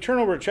so if we turn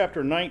over to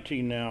chapter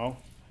 19 now,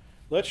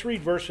 let's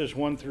read verses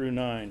 1 through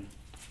 9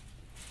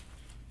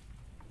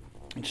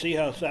 and see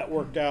how that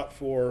worked out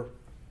for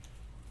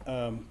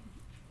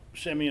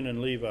Simeon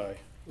and Levi,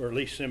 or at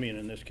least Simeon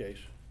in this case.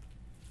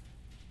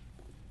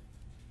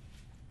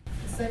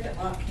 The second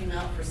lot came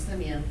out for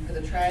Simeon, for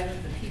the tribe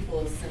of the people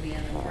of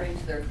Simeon, according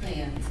to their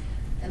clans,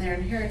 and their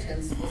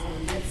inheritance was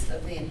in the midst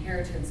of the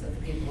inheritance of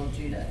the people of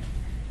Judah.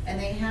 And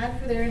they had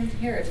for their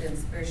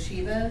inheritance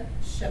Beersheba,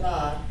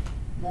 Sheba,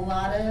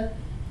 Molada,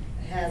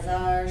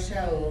 Hazar,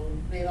 Shaul,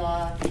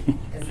 Bela,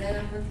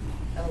 Ezem,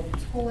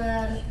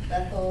 El-Tolad,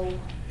 Bethel,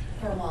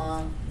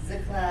 Hormah,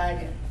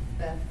 Ziklag,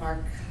 Beth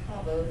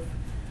Markaboth,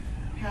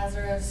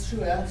 Hazarah,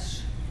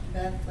 Shuash,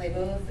 Beth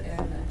Laboth,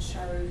 and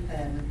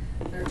Sharuthen,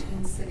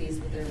 13 cities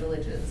with their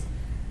villages.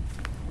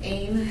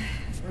 Ain,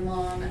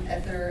 Ramon,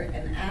 Ether,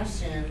 and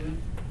Ashan,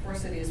 4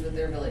 cities with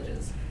their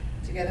villages,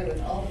 together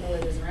with all the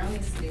villages around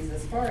these cities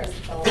as far as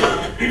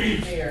Baalad,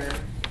 Beer,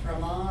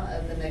 Ramah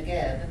of the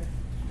Negeb.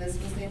 This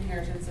was the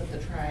inheritance of the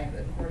tribe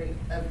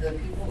of the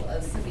people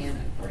of Simeon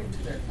according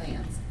to their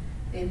clans.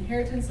 The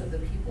inheritance of the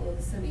people of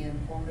Simeon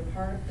formed a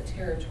part of the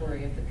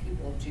territory of the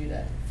people of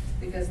Judah,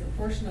 because the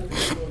portion of the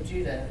people of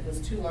Judah was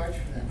too large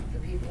for them. The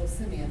people of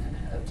Simeon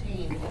had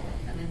obtained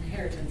an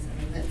inheritance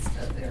in the midst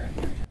of their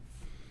inheritance.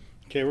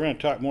 Okay, we're going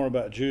to talk more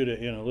about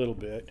Judah in a little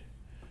bit.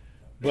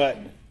 But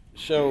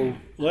so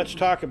let's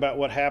talk about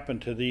what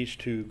happened to these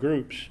 2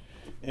 groups.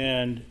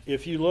 And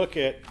if you look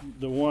at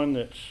the one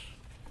that's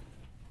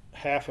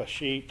half a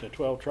sheet, the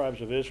 12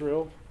 tribes of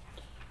Israel,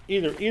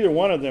 either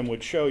one of them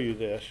would show you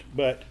this.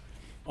 But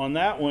on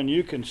that one,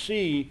 you can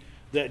see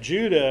that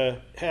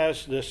Judah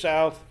has the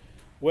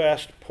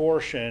southwest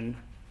portion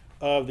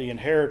of the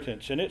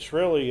inheritance, and it's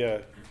really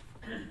a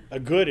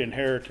good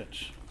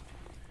inheritance.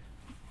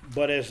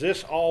 But as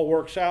this all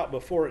works out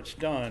before it's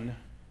done,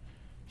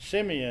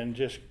 Simeon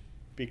just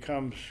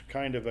becomes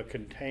kind of a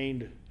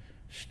contained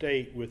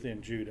state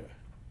within Judah.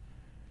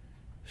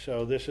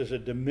 So this is a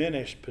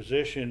diminished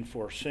position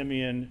for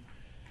Simeon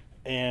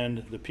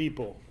and the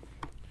people.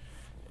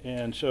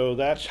 And so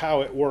that's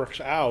how it works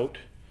out.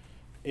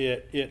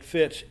 It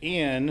fits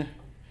in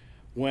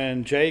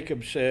when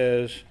Jacob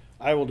says,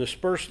 "I will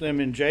disperse them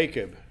in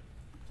Jacob."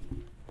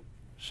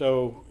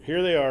 So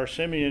here they are.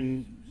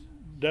 Simeon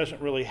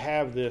doesn't really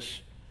have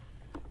this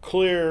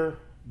clear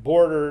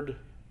bordered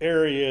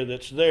area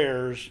that's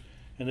theirs,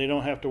 and they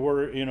don't have to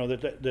worry,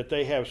 that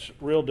they have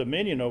real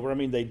dominion over. I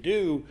mean, they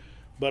do,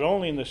 but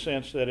only in the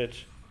sense that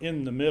it's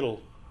in the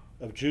middle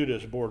of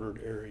Judah's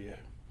bordered area.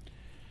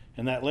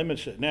 And that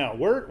limits it. Now,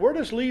 where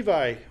does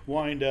Levi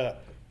wind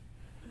up?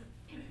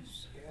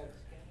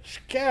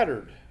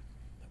 Scattered.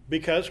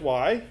 Because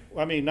why?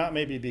 I mean, not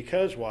maybe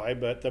because why,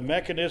 but the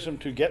mechanism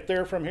to get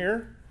there from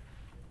here,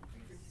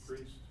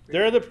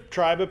 They're the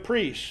tribe of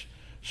priests.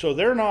 So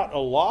they're not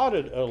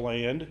allotted a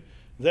land.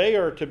 They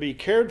are to be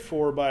cared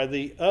for by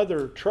the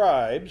other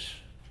tribes,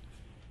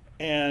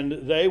 and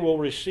they will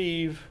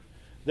receive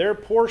their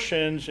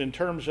portions in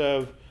terms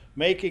of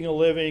making a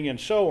living and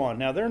so on.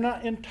 Now, they're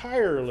not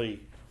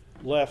entirely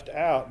left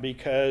out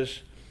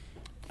because,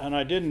 and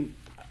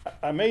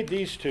I made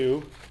these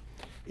two.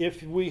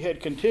 If we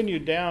had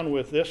continued down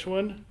with this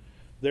one,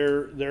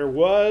 there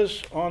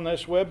was on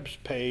this web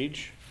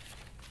page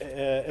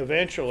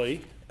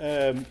eventually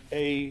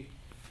a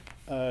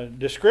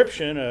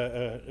description,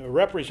 a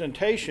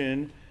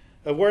representation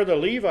of where the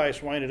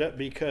Levites winded up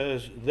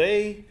because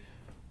they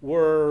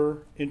were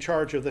in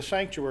charge of the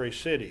sanctuary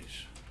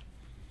cities.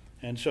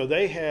 And so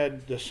they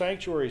had the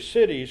sanctuary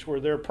cities were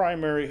their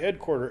primary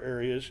headquarter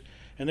areas,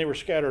 and they were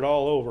scattered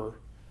all over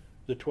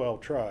the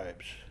 12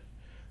 tribes.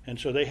 And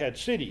so they had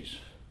cities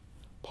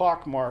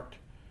pockmarked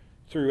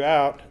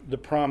throughout the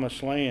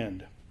promised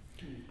land.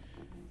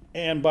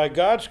 And by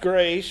God's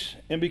grace,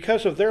 and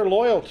because of their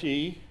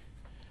loyalty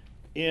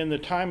in the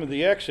time of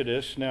the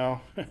Exodus,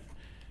 now,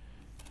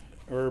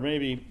 or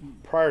maybe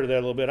prior to that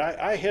a little bit,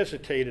 I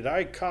hesitated.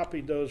 I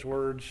copied those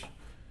words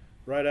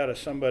right out of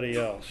somebody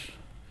else.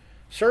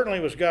 Certainly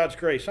was God's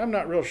grace. I'm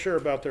not real sure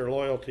about their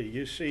loyalty.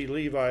 You see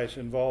Levi's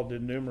involved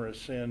in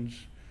numerous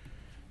sins.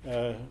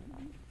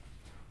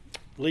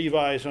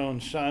 Levi's own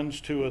sons,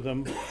 two of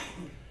them,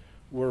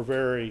 were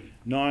very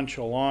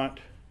nonchalant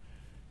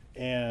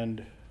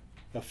and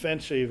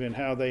offensive in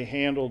how they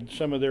handled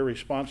some of their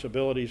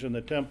responsibilities in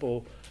the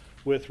temple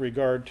with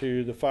regard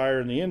to the fire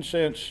and the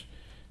incense,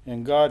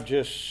 and God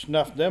just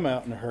snuffed them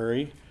out in a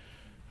hurry.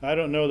 I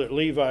don't know that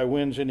Levi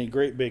wins any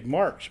great big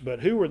marks,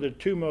 but who were the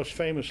two most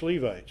famous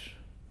Levites?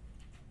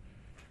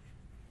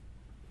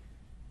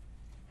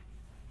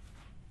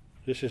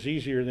 This is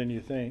easier than you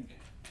think.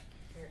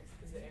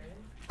 Is it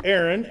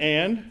Aaron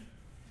Aaron?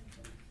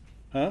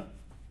 and,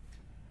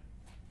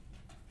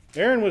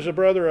 Aaron was a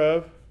brother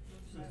of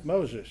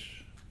Moses.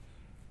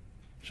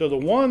 So the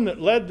one that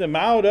led them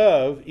out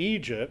of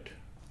Egypt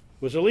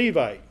was a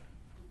Levite,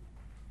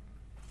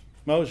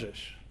 Moses.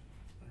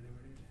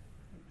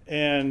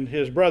 And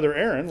his brother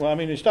Aaron, well, I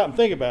mean, you stop and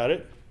think about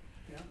it.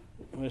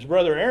 His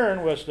brother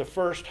Aaron was the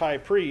first high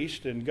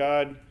priest, and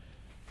God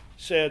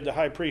said the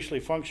high priestly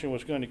function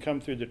was going to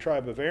come through the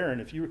tribe of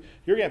Aaron. You're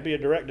going to be a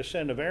direct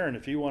descendant of Aaron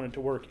if you wanted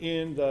to work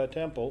in the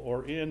temple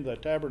or in the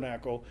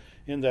tabernacle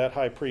in that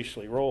high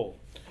priestly role.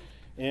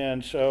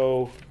 And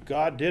so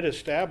God did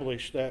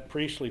establish that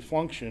priestly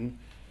function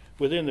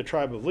within the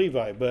tribe of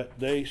Levi, but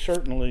they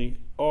certainly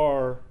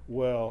are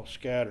well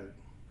scattered.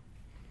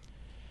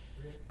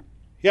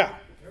 Yeah.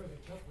 There was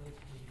a couple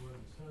instances where the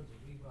sons of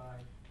Levi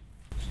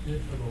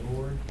stood for the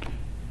Lord,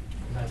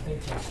 and I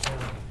think that's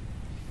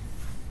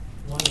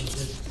one of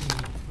this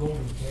the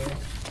golden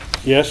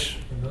calf. Yes.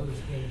 When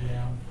Moses came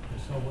down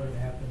and saw what had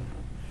happened,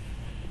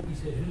 he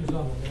said, "Who's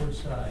on the Lord's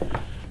side?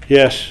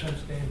 Yes. Come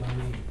stand by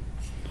me."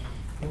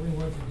 The only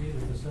ones that did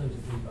were the sons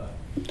of Levi.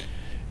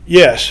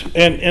 Yes,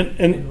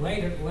 And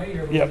later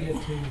when Yep. we get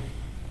to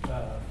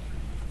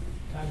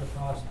time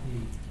across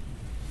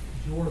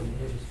the Jordan,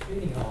 it was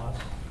Phinehas,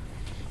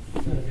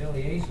 son of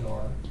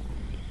Eleazar,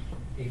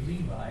 a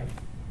Levite,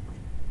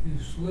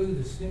 who slew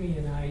the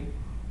Simeonite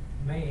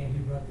man who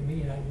brought the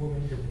Midianite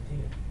woman into the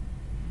tent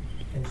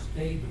and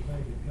stayed the plague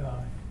of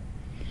God.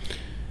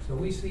 So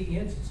we see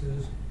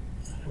instances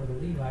where the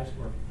Levites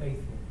were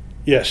faithful,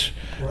 yes.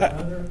 where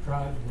other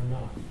tribes were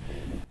not.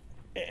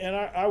 And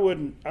I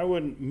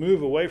wouldn't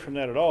move away from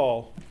that at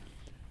all.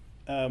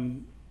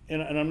 And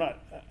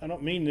I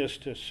don't mean this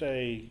to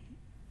say,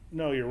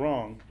 no, you're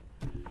wrong.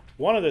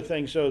 One of the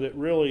things, though, that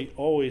really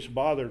always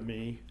bothered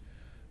me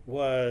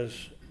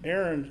was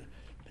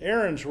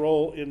Aaron's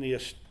role in the,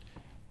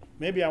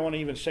 maybe I want to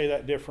even say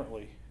that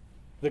differently.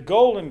 The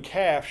golden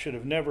calf should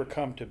have never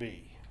come to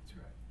be. That's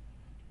right.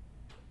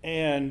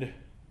 And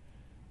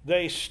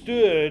they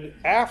stood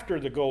after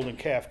the golden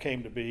calf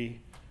came to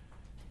be.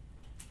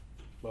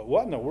 But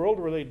what in the world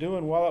were they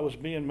doing while it was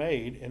being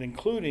made? And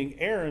including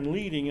Aaron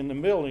leading in the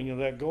building of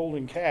that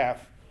golden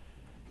calf.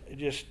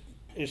 It's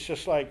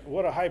just like,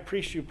 what a high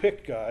priest you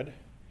picked, God.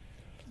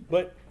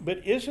 But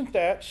isn't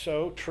that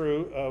so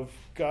true of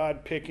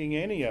God picking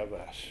any of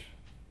us?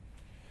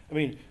 I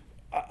mean,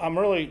 I'm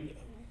really,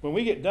 when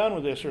we get done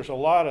with this, there's a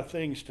lot of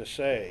things to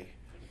say.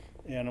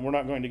 And we're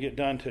not going to get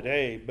done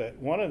today. But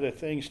one of the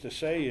things to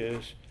say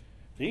is,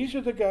 these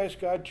are the guys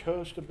God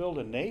chose to build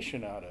a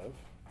nation out of.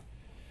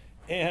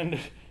 And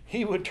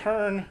he would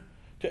turn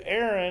to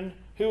Aaron,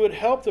 who would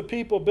help the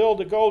people build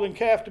the golden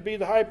calf to be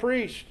the high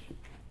priest.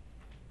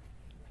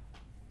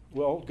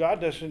 Well, God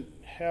doesn't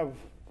have,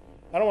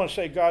 I don't want to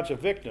say God's a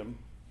victim,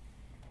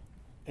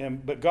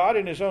 but God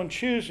in his own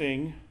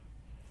choosing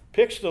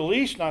picks the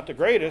least, not the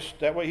greatest.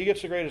 That way he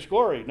gets the greatest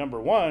glory, number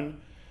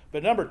one.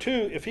 But number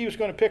two, if he was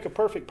going to pick a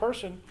perfect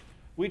person,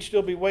 we'd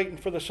still be waiting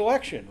for the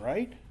selection,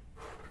 right?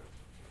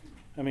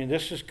 I mean,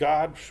 this is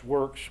God's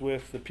works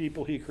with the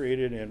people he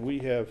created, and we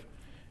have,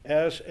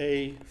 as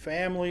a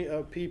family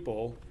of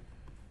people,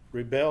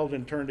 rebelled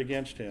and turned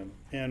against him.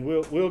 And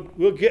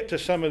we'll get to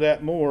some of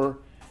that more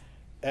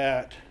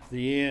at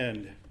the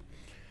end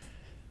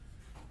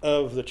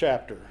of the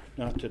chapter,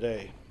 not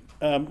today.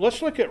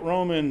 Let's look at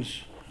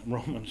Romans.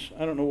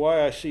 I don't know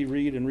why I see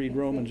read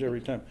Romans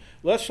every time.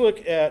 Let's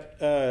look at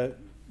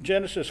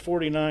Genesis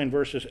 49,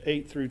 verses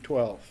 8 through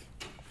 12.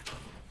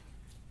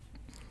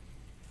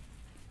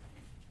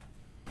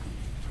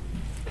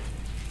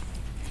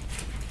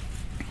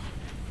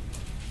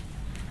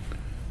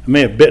 I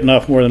may have bitten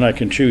off more than I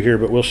can chew here,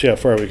 but we'll see how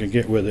far we can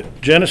get with it.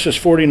 Genesis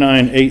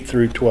 49, 8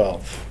 through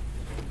 12.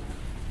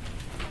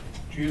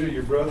 Judah,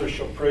 your brother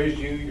shall praise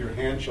you, your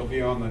hand shall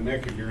be on the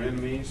neck of your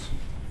enemies.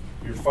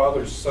 Your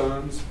father's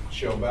sons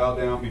shall bow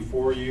down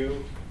before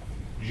you.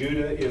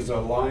 Judah is a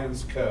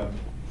lion's cub.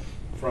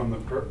 From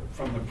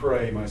the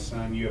prey, my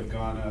son, you have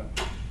gone up.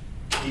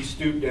 He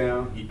stooped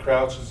down, he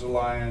crouched as a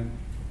lion,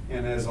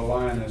 and as a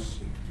lioness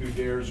who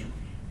dares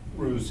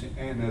ruse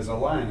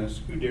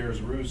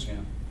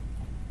him.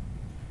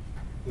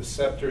 The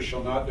scepter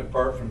shall not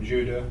depart from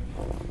Judah,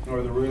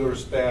 nor the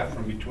ruler's staff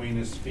from between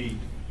his feet,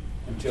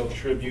 until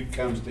tribute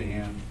comes to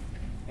him,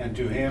 and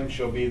to him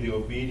shall be the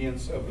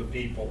obedience of the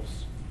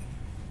peoples.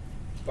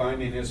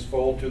 Binding his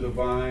foal to the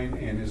vine,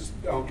 and his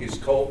donkey's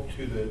colt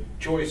to the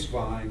choice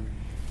vine,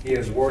 he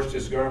has washed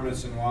his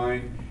garments in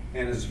wine,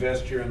 and his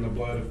vesture in the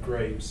blood of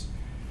grapes.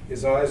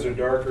 His eyes are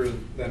darker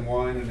than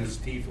wine, and his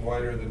teeth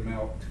whiter than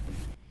milk.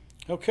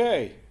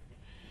 Okay,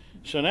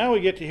 so now we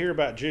get to hear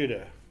about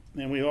Judah.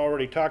 And we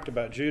already talked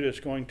about Judah is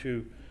going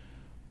to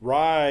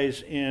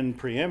rise in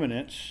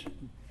preeminence.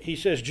 He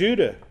says,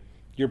 Judah,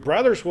 your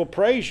brothers will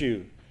praise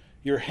you.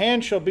 Your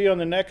hand shall be on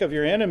the neck of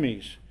your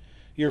enemies.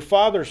 Your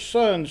father's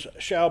sons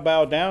shall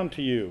bow down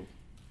to you.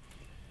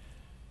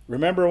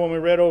 Remember when we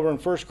read over in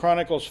 1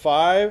 Chronicles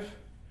 5,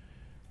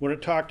 when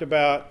it talked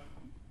about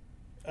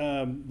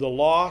the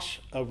loss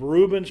of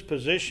Reuben's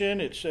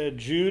position, it said,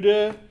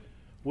 Judah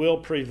will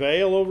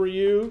prevail over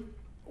you,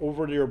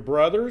 over your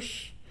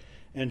brothers.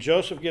 And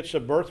Joseph gets the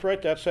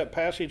birthright. That's that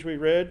passage we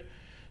read.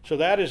 So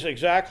that is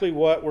exactly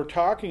what we're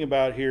talking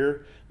about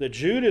here, that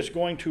Judah is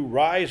going to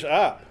rise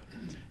up.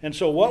 And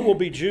so what will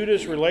be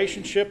Judah's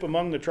relationship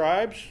among the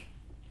tribes?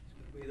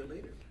 Be the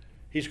leader.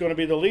 He's going to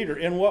be the leader.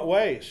 In what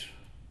ways?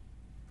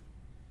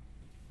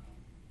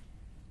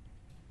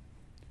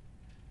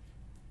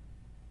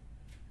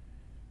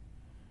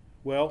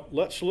 Well,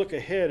 let's look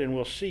ahead and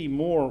we'll see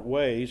more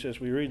ways as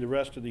we read the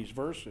rest of these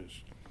verses.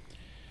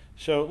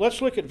 So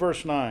let's look at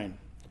verse 9.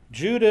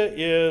 Judah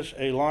is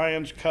a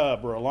lion's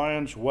cub or a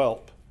lion's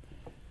whelp.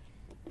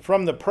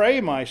 From the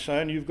prey, my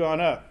son, you've gone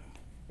up.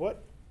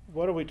 What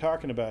are we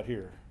talking about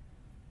here?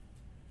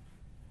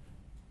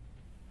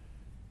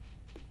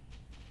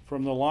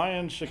 From the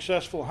lion's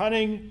successful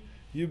hunting,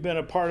 you've been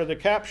a part of the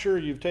capture,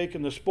 you've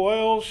taken the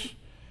spoils,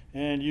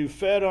 and you've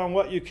fed on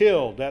what you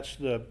killed. That's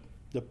the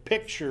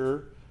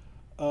picture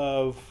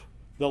of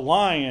the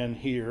lion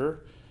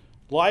here.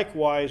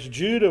 Likewise,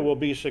 Judah will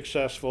be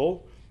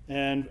successful.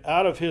 And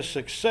out of his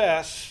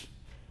success,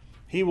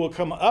 he will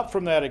come up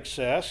from that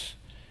excess,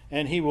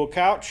 and he will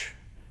couch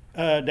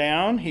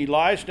down. He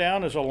lies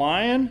down as a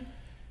lion,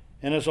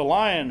 and as a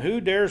lion, who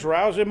dares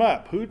rouse him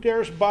up? Who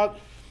dares bother?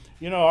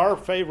 You know, our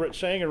favorite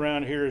saying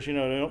around here is,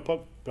 don't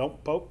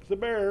poke the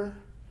bear.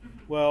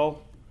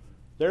 Well,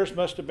 theirs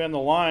must have been the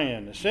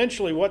lion.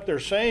 Essentially, what they're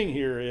saying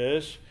here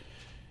is,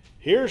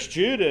 here's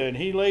Judah, and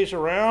he lays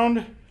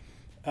around.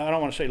 I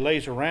don't want to say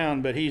lays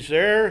around, but he's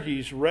there.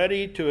 He's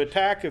ready to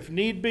attack if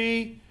need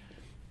be.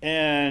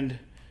 And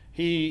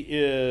he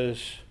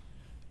is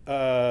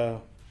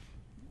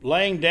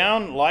laying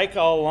down like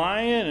a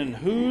lion, and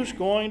who's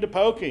going to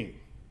poke him?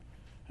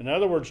 In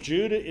other words,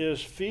 Judah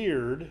is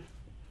feared.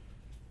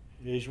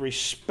 He's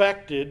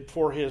respected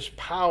for his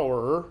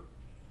power,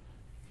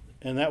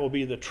 and that will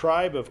be the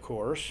tribe, of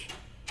course,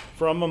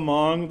 from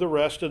among the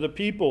rest of the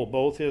people,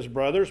 both his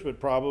brothers, but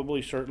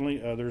probably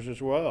certainly others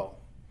as well.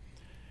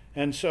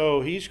 And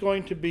so he's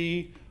going to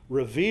be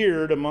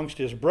revered amongst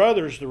his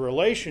brothers. The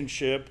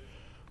relationship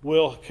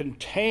will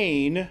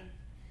contain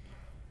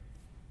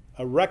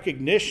a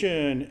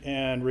recognition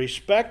and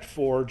respect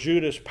for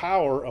Judah's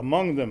power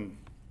among them.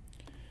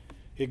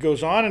 It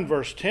goes on in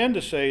verse 10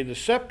 to say, the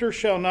scepter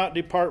shall not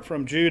depart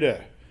from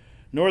Judah,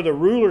 nor the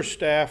ruler's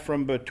staff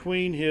from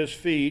between his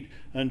feet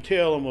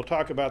until, and we'll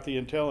talk about the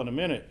until in a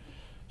minute.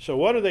 So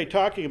what are they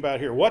talking about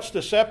here? What's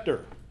the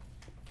scepter?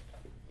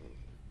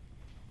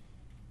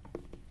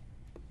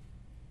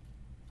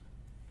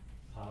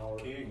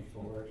 King.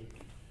 Authority.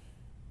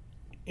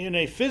 In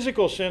a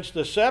physical sense,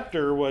 the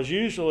scepter was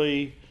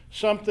usually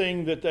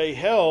something that they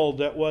held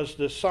that was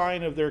the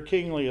sign of their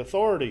kingly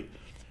authority.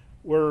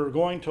 We're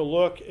going to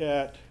look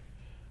at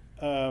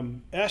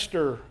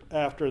Esther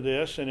after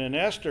this, and in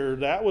Esther,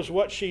 that was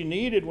what she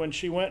needed when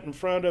she went in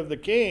front of the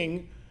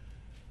king,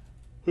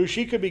 who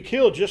she could be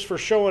killed just for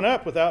showing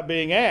up without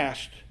being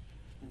asked.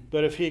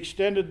 But if he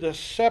extended the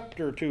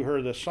scepter to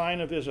her, the sign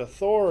of his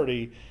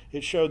authority,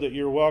 it showed that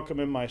you're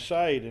welcome in my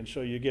sight, and so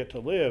you get to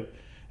live.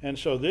 And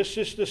so this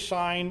is the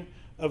sign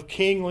of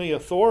kingly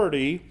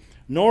authority,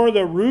 nor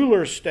the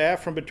ruler's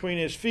staff from between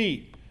his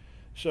feet.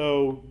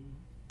 So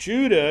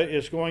Judah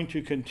is going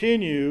to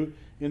continue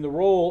in the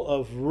role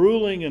of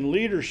ruling and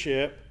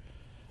leadership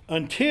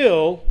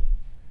until,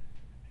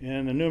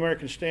 and the New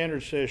American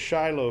Standard says,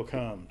 Shiloh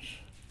comes.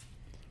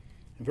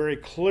 And very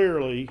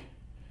clearly,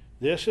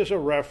 this is a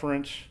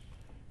reference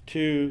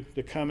to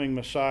the coming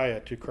Messiah,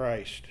 to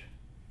Christ.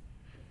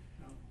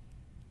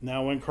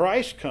 Now, when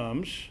Christ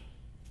comes,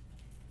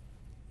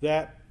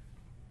 that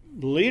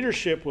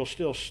leadership will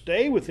still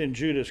stay within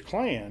Judah's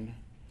clan,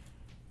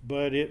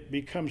 but it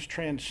becomes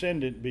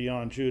transcendent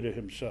beyond Judah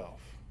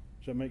himself.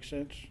 Does that make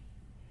sense?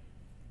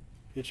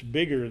 It's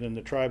bigger than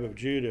the tribe of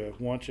Judah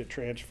once it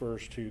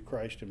transfers to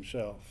Christ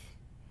himself.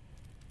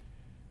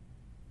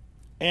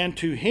 And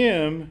to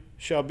him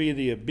shall be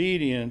the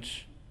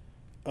obedience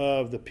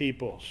of the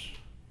peoples.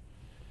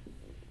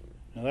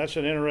 Now that's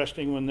an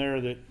interesting one there,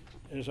 that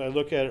as I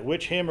look at it,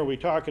 which him are we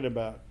talking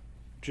about?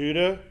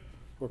 Judah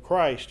or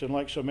Christ? And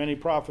like so many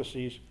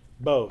prophecies,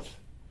 both.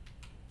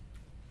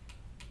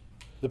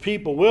 The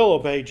people will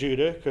obey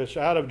Judah, because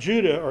out of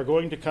Judah are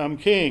going to come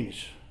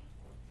kings.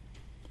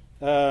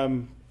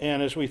 And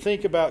as we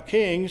think about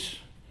kings,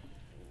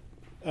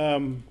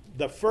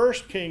 the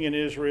first king in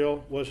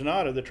Israel was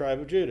not of the tribe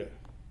of Judah.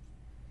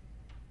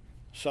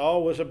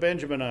 Saul was a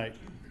Benjaminite,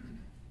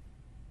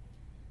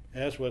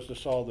 as was the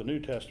Saul of the New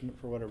Testament,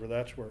 for whatever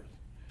that's worth.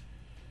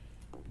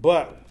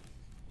 But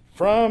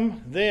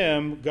from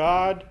them,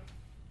 God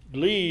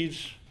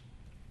leads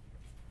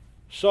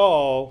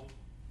Saul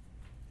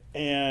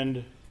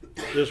and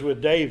is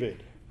with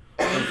David.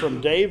 And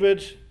from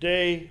David's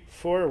day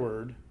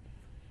forward,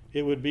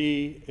 it would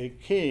be a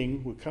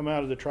king would come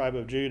out of the tribe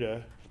of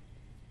Judah,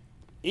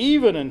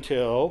 even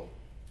until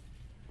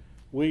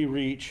we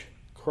reach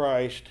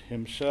Christ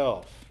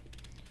himself.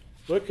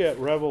 Look at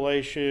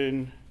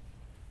Revelation.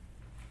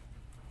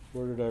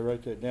 Where did I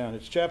write that down?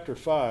 It's chapter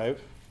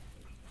 5.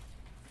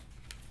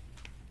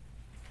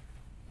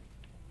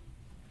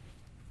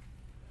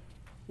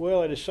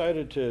 Well, I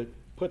decided to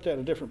put that in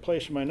a different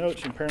place in my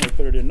notes, and apparently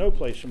put it in no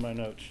place in my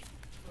notes.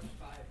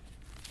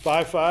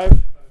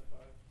 5:5?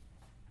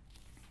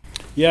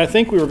 Yeah, I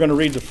think we were going to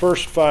read the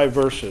first 5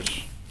 verses,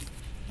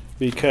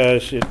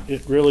 because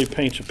it really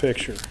paints a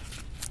picture.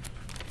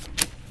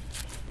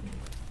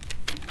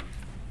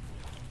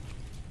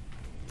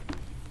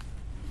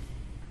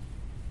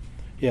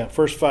 Yeah,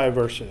 first 5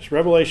 verses.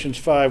 Revelations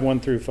 5, 1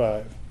 through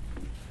 5.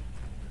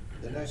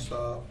 Then I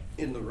saw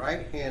in the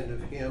right hand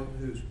of him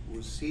who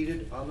was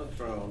seated on the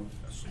throne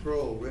a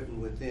scroll written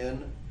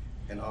within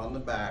and on the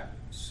back,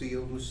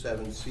 sealed with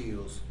 7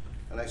 seals.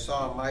 And I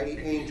saw a mighty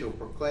angel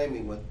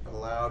proclaiming with a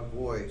loud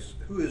voice,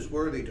 "Who is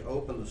worthy to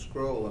open the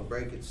scroll and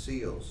break its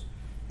seals?"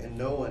 And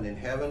no one in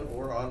heaven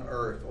or on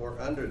earth or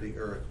under the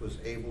earth was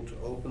able to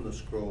open the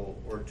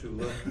scroll or to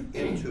look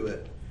into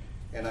it.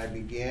 And I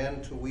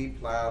began to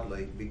weep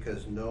loudly,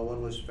 because no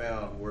one was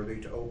found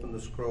worthy to open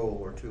the scroll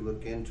or to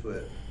look into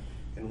it.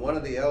 And one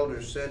of the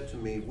elders said to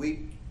me,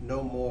 "Weep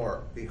no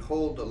more.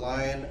 Behold, the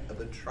Lion of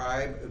the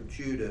tribe of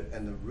Judah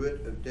and the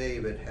Root of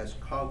David has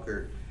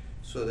conquered,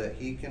 so that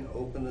he can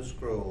open the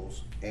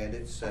scrolls and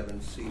its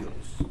 7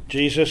 seals."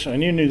 Jesus,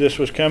 and you knew this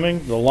was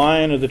coming, the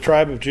Lion of the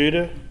tribe of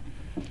Judah.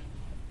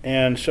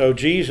 And so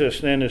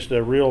Jesus then is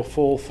the real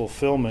full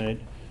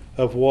fulfillment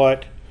of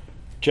what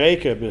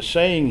Jacob is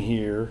saying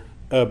here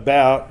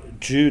about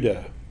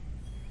Judah.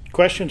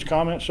 Questions,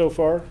 comments so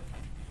far?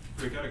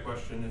 We got a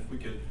question. If we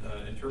could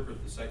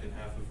interpret the second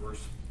half of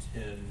verse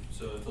 10,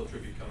 so until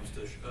tribute comes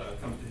to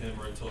him,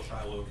 or until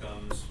Shiloh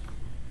comes,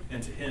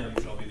 and to him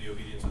shall be the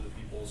obedience of the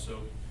people.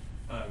 So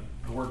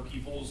the word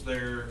peoples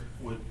there,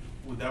 would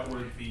that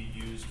word be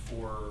used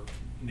for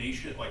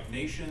nation, like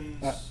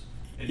nations?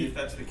 And if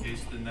that's the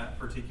case, then that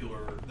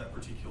particular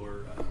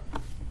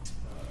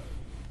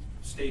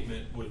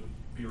statement would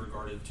be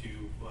regarded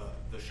to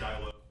the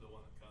Shiloh, the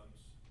one that comes.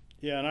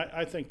 Yeah, and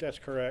I think that's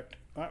correct.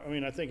 I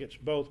mean, I think it's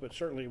both, but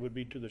certainly it would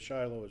be to the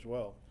Shiloh as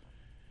well.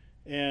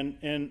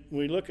 And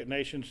we look at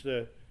nations,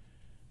 the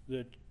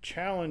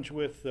challenge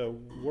with the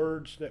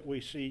words that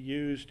we see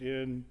used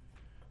in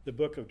the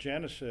book of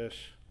Genesis.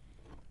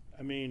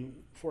 I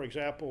mean, for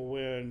example,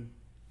 when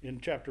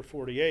in chapter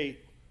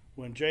 48,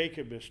 when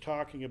Jacob is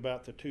talking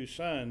about the 2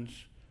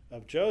 sons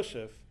of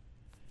Joseph,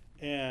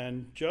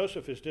 and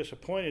Joseph is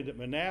disappointed that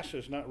Manasseh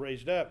is not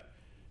raised up,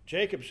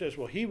 Jacob says,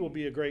 well, he will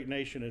be a great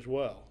nation as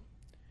well.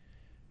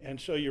 And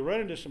so you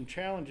run into some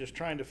challenges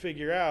trying to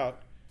figure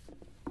out,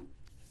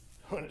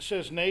 when it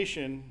says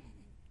nation,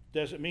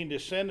 does it mean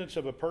descendants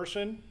of a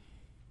person?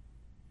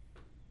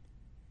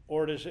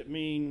 Or does it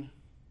mean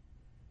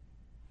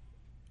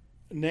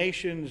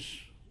nations,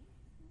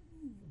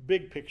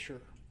 big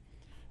picture?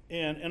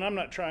 And I'm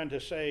not trying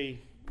to say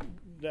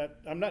that,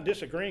 I'm not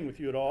disagreeing with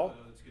you at all.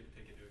 That's good to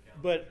take into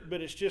account.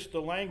 But it's just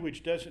the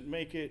language doesn't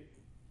make it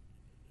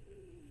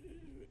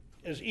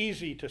as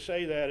easy to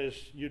say that as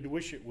you'd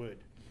wish it would.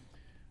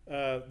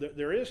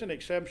 There is an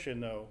exception,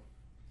 though.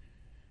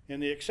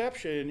 And the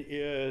exception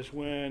is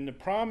when the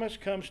promise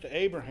comes to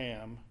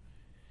Abraham,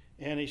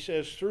 and he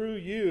says, through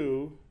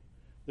you,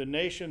 the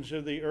nations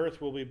of the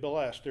earth will be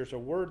blessed. There's a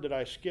word that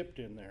I skipped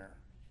in there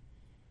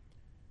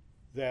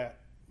that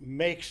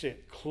makes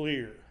it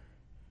clear.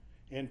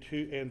 And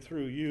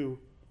through you,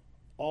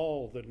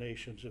 all the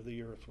nations of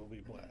the earth will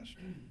be blessed.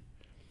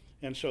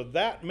 And so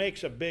that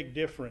makes a big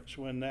difference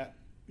when that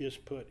is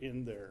put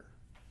in there.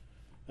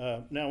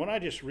 Now, when I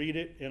just read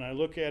it and I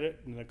look at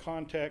it in the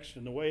context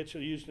and the way it's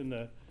used in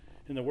the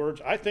words,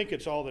 I think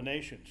it's all the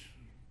nations.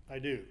 I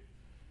do.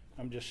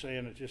 I'm just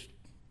saying it just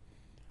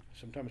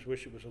sometimes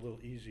wish it was a little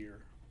easier.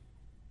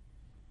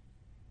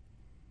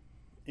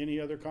 Any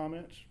other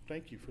comments?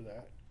 Thank you for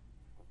that.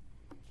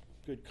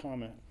 Good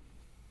comment.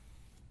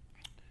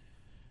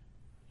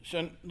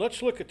 So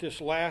let's look at this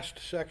last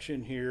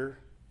section here,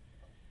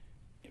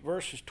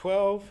 verses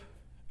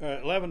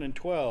 11 and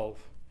 12.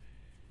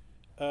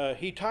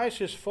 He ties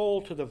his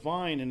foal to the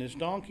vine and his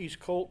donkey's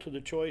colt to the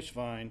choice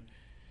vine.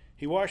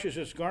 He washes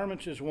his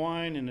garments as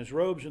wine and his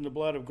robes in the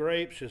blood of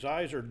grapes. His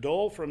eyes are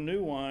dull from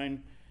new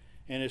wine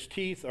and his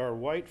teeth are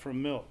white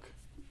from milk.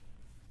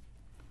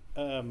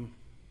 Now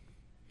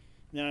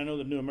I know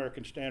the New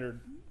American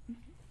Standard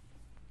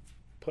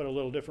put a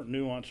little different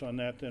nuance on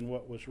that than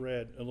what was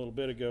read a little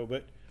bit ago,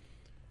 but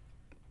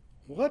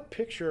what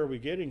picture are we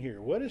getting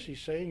here? What is he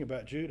saying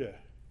about Judah?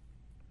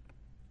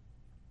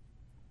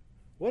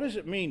 What does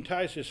it mean,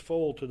 ties his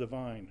foal to the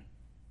vine?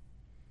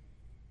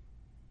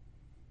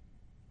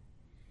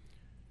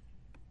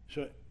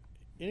 So,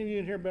 any of you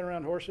in here been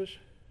around horses?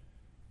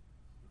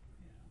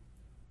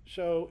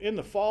 So, in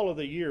the fall of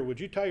the year, would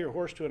you tie your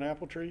horse to an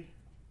apple tree?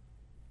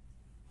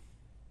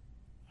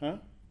 Huh?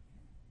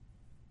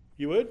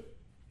 You would?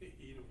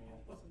 Eat them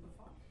all.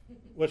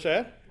 What's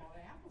that?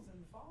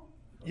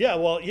 Yeah,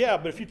 well, yeah,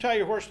 but if you tie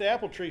your horse to the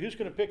apple tree, who's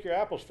going to pick your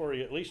apples for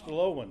you? At least the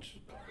low ones.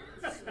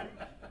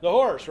 The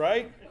horse,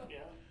 right?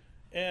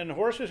 And the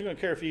horse isn't going to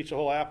care if he eats a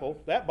whole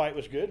apple. That bite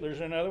was good.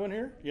 There's another one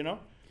here, you know.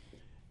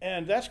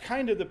 And that's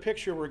kind of the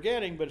picture we're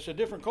getting, but it's a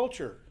different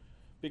culture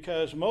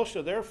because most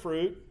of their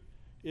fruit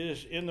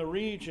is in the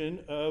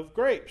region of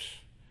grapes.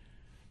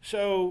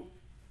 So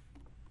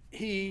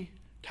he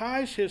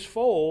ties his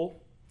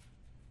foal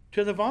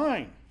to the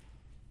vine.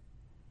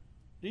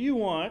 Do you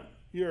want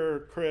your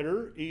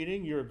critter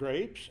eating your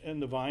grapes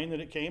and the vine that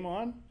it came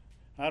on?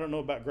 I don't know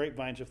about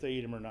grapevines if they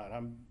eat them or not.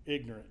 I'm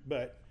ignorant.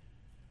 But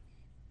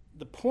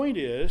the point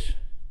is,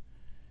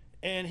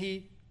 and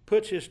he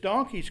puts his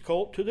donkey's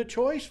colt to the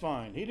choice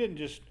vine. He didn't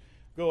just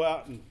go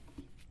out and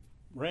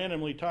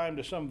randomly tie him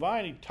to some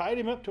vine. He tied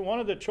him up to one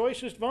of the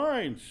choicest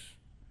vines.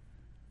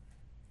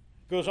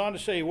 Goes on to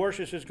say he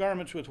washes his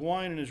garments with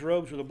wine and his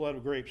robes with the blood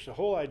of grapes. The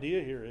whole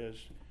idea here is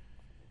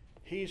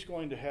he's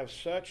going to have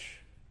such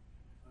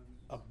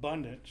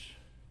abundance.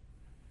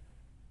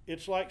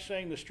 It's like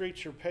saying the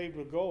streets are paved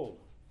with gold.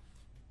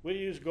 We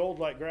use gold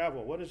like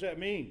gravel. What does that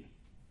mean?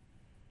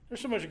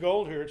 There's so much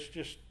gold here, it's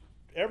just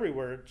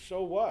everywhere.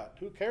 So what?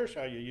 Who cares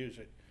how you use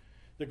it?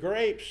 The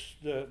grapes,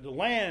 the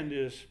land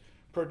is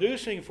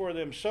producing for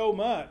them so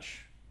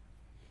much.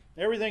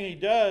 Everything he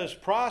does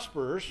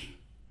prospers.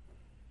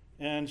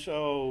 And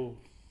so,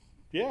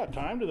 yeah,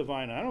 time to the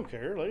vine. I don't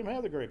care. Let him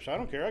have the grapes. I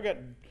don't care. I got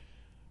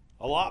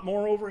a lot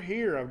more over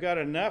here. I've got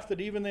enough that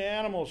even the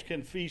animals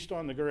can feast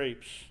on the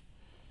grapes.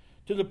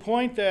 To the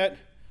point that,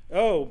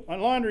 oh, my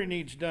laundry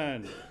needs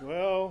done.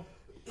 Well,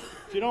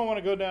 if you don't want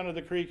to go down to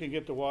the creek and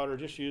get the water,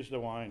 just use the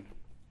wine.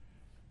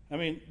 I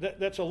mean,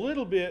 that's a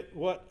little bit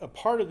what a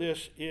part of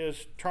this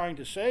is trying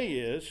to say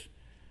is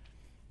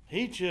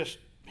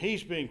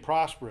he's being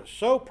prosperous.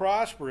 So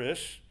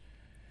prosperous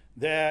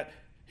that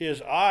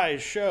his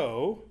eyes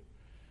show,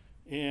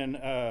 in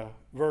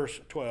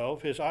verse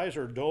 12, his eyes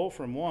are dull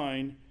from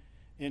wine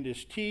and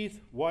his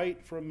teeth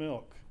white from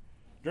milk.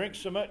 Drinks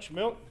so much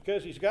milk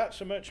because he's got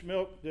so much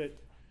milk that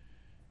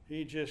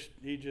he just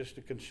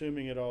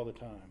consuming it all the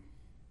time.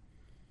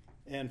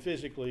 And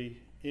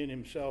physically, in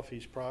himself,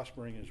 he's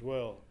prospering as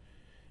well.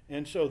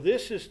 And so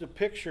this is the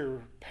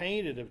picture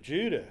painted of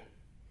Judah.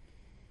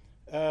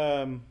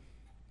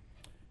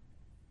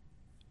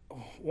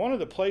 One of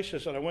the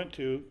places that I went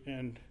to,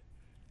 and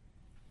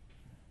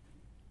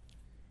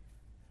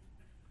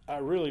I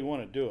really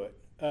want to do it,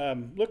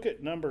 look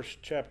at Numbers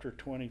chapter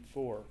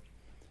 24.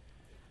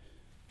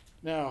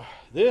 Now,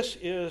 this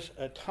is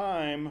a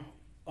time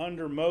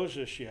under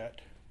Moses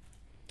yet,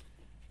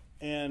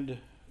 and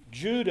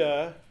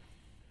Judah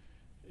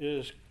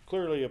is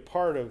clearly a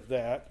part of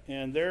that,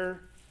 and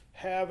they're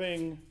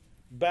having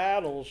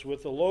battles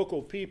with the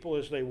local people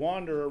as they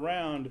wander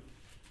around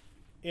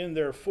in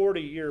their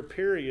 40-year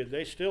period.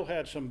 They still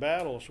had some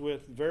battles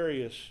with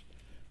various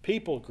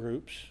people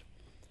groups.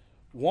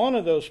 One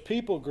of those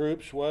people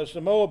groups was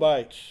the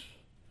Moabites,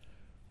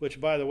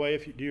 which, by the way,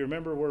 do you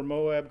remember where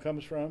Moab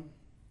comes from?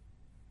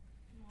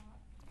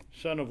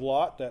 Son of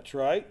Lot, that's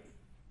right.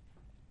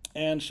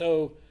 And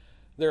so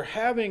they're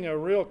having a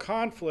real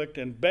conflict,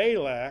 and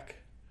Balak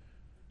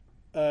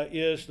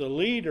is the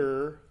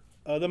leader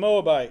of the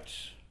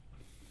Moabites.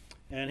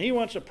 And he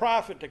wants a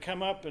prophet to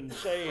come up and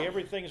say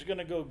everything's going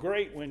to go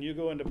great when you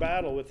go into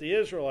battle with the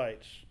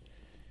Israelites.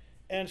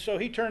 And so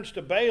he turns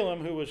to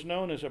Balaam, who was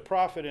known as a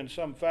prophet in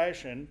some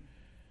fashion,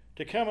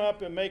 to come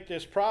up and make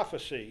this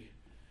prophecy.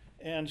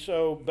 And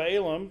so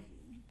Balaam,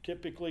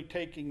 typically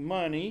taking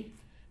money,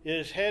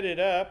 is headed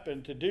up,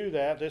 and to do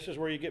that, this is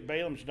where you get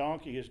Balaam's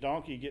donkey. His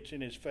donkey gets in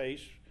his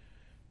face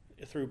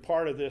through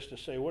part of this to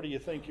say, what do you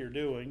think you're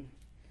doing?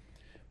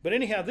 But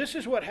anyhow, this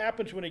is what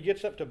happens when he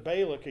gets up to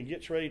Balak and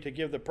gets ready to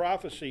give the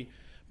prophecy.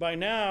 By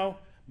now,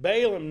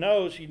 Balaam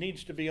knows he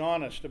needs to be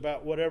honest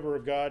about whatever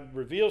God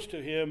reveals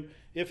to him,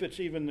 if it's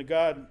even the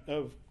God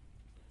of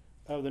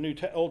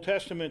the Old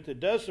Testament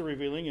that does the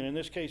revealing, and in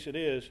this case it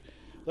is.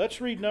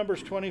 Let's read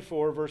Numbers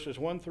 24, verses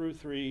 1 through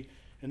 3,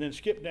 and then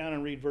skip down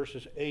and read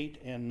verses 8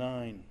 and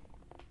 9.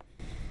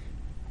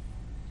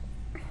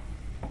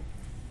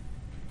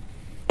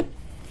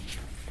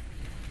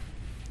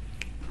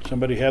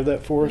 Somebody have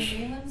that for us?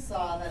 When Balaam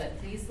saw that it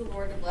pleased the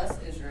Lord to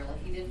bless Israel,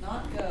 he did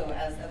not go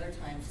as other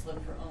times to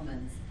look for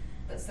omens,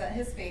 but set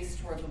his face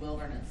toward the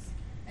wilderness.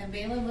 And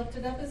Balaam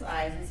lifted up his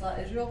eyes and saw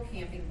Israel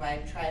camping by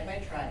tribe,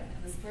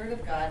 and the Spirit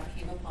of God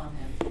came upon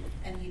him.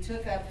 And he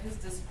took up his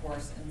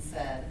discourse and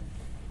said,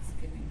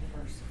 skipping to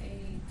verse 8,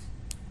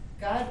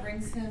 God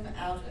brings him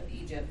out of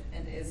Egypt,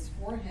 and is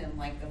for him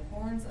like the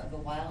horns of the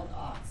wild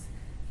ox.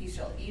 He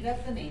shall eat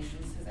up the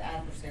nations, his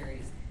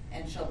adversaries,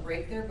 and shall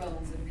break their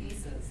bones in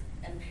pieces,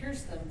 and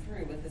pierce them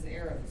through with his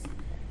arrows.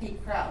 He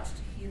crouched,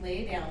 he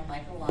lay down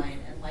like a lion,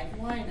 and like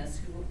a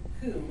lioness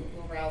who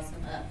will rouse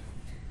him up.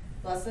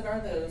 Blessed are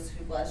those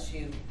who bless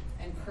you,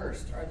 and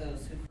cursed are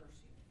those who curse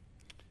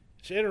you.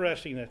 It's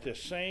interesting that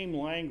this same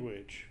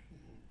language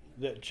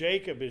that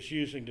Jacob is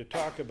using to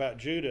talk about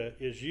Judah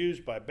is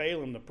used by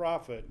Balaam the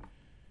prophet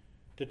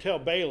to tell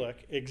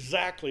Balak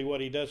exactly what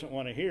he doesn't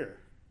want to hear.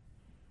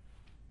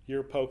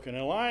 You're poking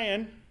a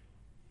lion,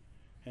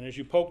 and as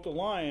you poke the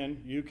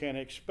lion, you can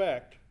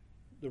expect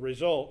the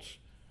results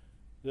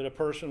that a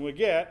person would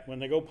get when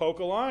they go poke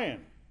a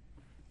lion.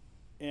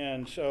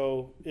 And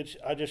so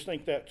I just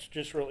think that's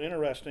just real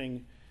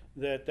interesting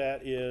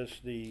that is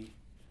the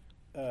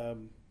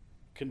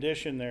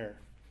condition there.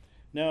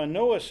 Now, in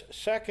Noah's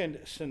second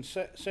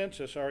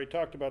census, I already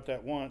talked about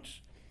that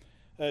once,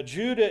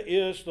 Judah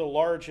is the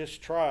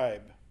largest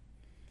tribe.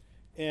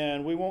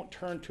 And we won't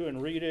turn to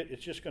and read it.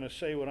 It's just going to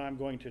say what I'm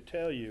going to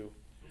tell you,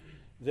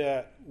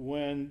 that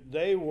when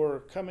they were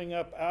coming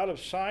up out of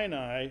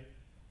Sinai,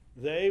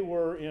 they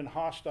were in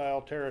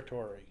hostile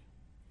territory.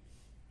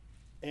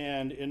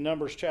 And in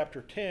Numbers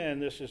chapter 10,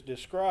 this is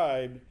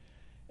described.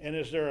 And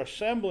as they're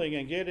assembling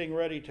and getting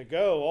ready to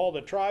go, all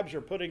the tribes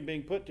are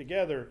being put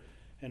together.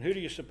 And who do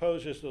you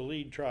suppose is the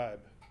lead tribe?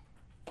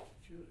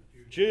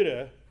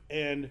 Judah.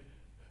 And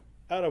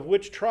out of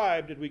which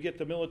tribe did we get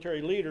the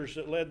military leaders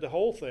that led the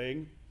whole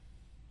thing?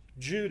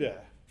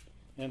 Judah.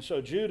 And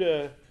so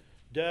Judah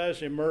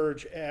does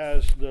emerge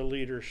as the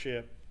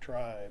leadership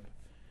tribe.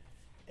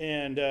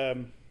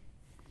 And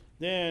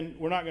then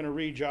we're not going to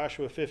read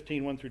Joshua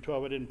 15, 1 through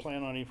 12. I didn't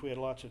plan on it if we had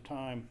lots of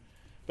time.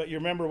 But you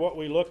remember what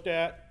we looked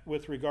at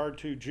with regard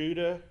to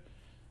Judah?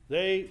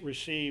 They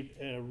received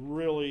a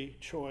really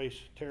choice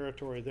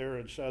territory there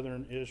in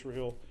southern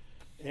Israel,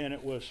 and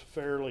it was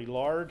fairly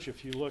large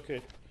if you look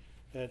at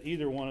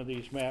either one of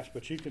these maps.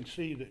 But you can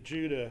see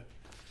that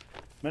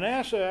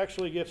Manasseh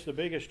actually gets the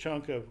biggest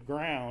chunk of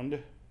ground,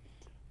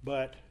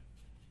 but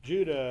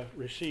Judah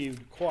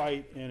received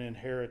quite an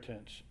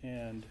inheritance.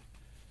 And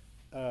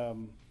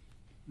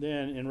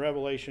then in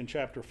Revelation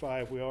chapter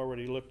 5, we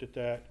already looked at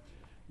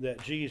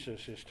that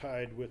Jesus is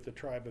tied with the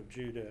tribe of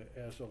Judah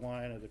as the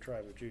Lion of the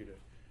tribe of Judah.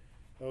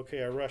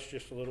 Okay, I rushed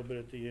just a little bit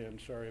at the end.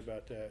 Sorry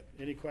about that.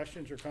 Any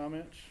questions or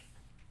comments?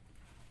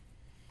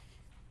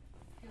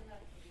 Going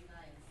back to Levi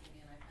and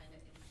Simeon, I find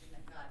it interesting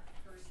that God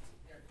cursed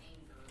their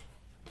anger,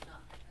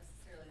 not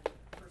necessarily the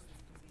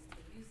persons,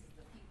 because he uses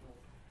the people,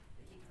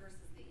 but he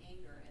curses the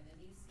anger. And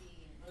then you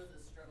see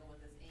Moses struggle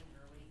with his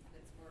anger when he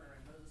commits murder,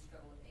 and Moses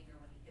struggle with anger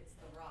when he hits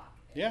the rock.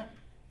 And Yeah.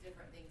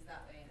 different things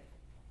that way. And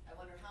I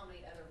wonder how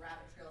many other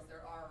rabbit trails there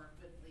are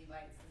with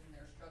Levites and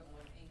their struggle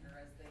with anger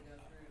as they go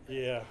through. But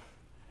Yeah.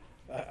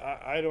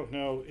 I don't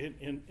know.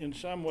 In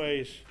some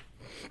ways,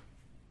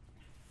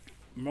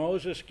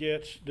 Moses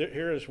gets,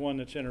 here is one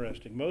that's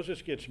interesting.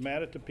 Moses gets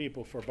mad at the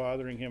people for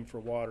bothering him for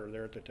water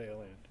there at the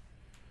tail end.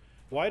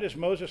 Why does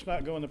Moses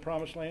not go in the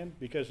promised land?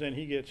 Because then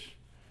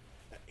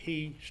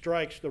he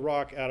strikes the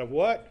rock out of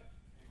what?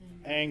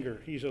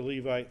 Anger. He's a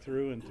Levite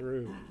through and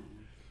through.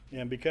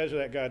 And because of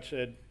that, God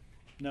said,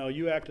 no,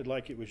 you acted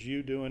like it was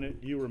you doing it.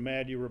 You were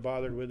mad. You were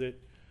bothered with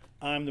it.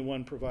 I'm the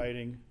one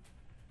providing.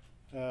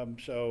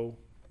 So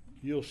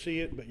you'll see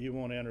it, but you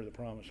won't enter the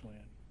promised land.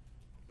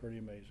 Pretty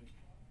amazing.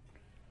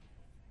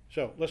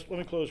 So let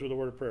me close with a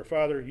word of prayer.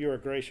 Father, you are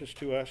gracious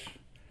to us.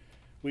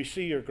 We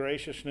see your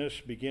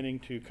graciousness beginning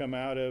to come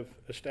out of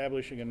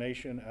establishing a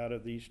nation out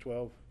of these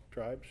 12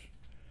 tribes.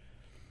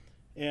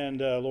 And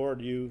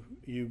Lord, you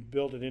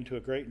built it into a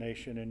great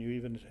nation, and you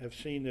even have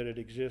seen that it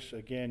exists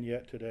again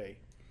yet today.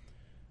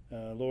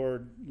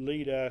 Lord,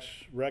 lead us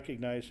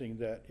recognizing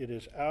that it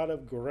is out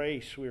of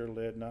grace we are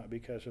led, not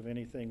because of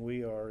anything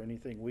we are,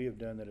 anything we have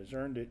done that has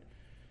earned it.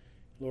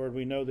 Lord,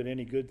 we know that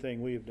any good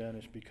thing we have done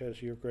is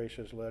because your grace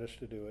has led us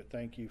to do it.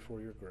 Thank you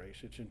for your grace.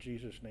 It's in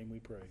Jesus' name we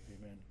pray.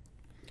 Amen.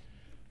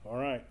 All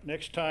right,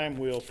 next time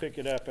we'll pick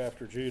it up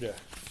after Judah.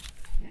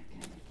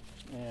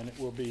 And it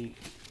will be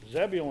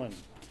Zebulun.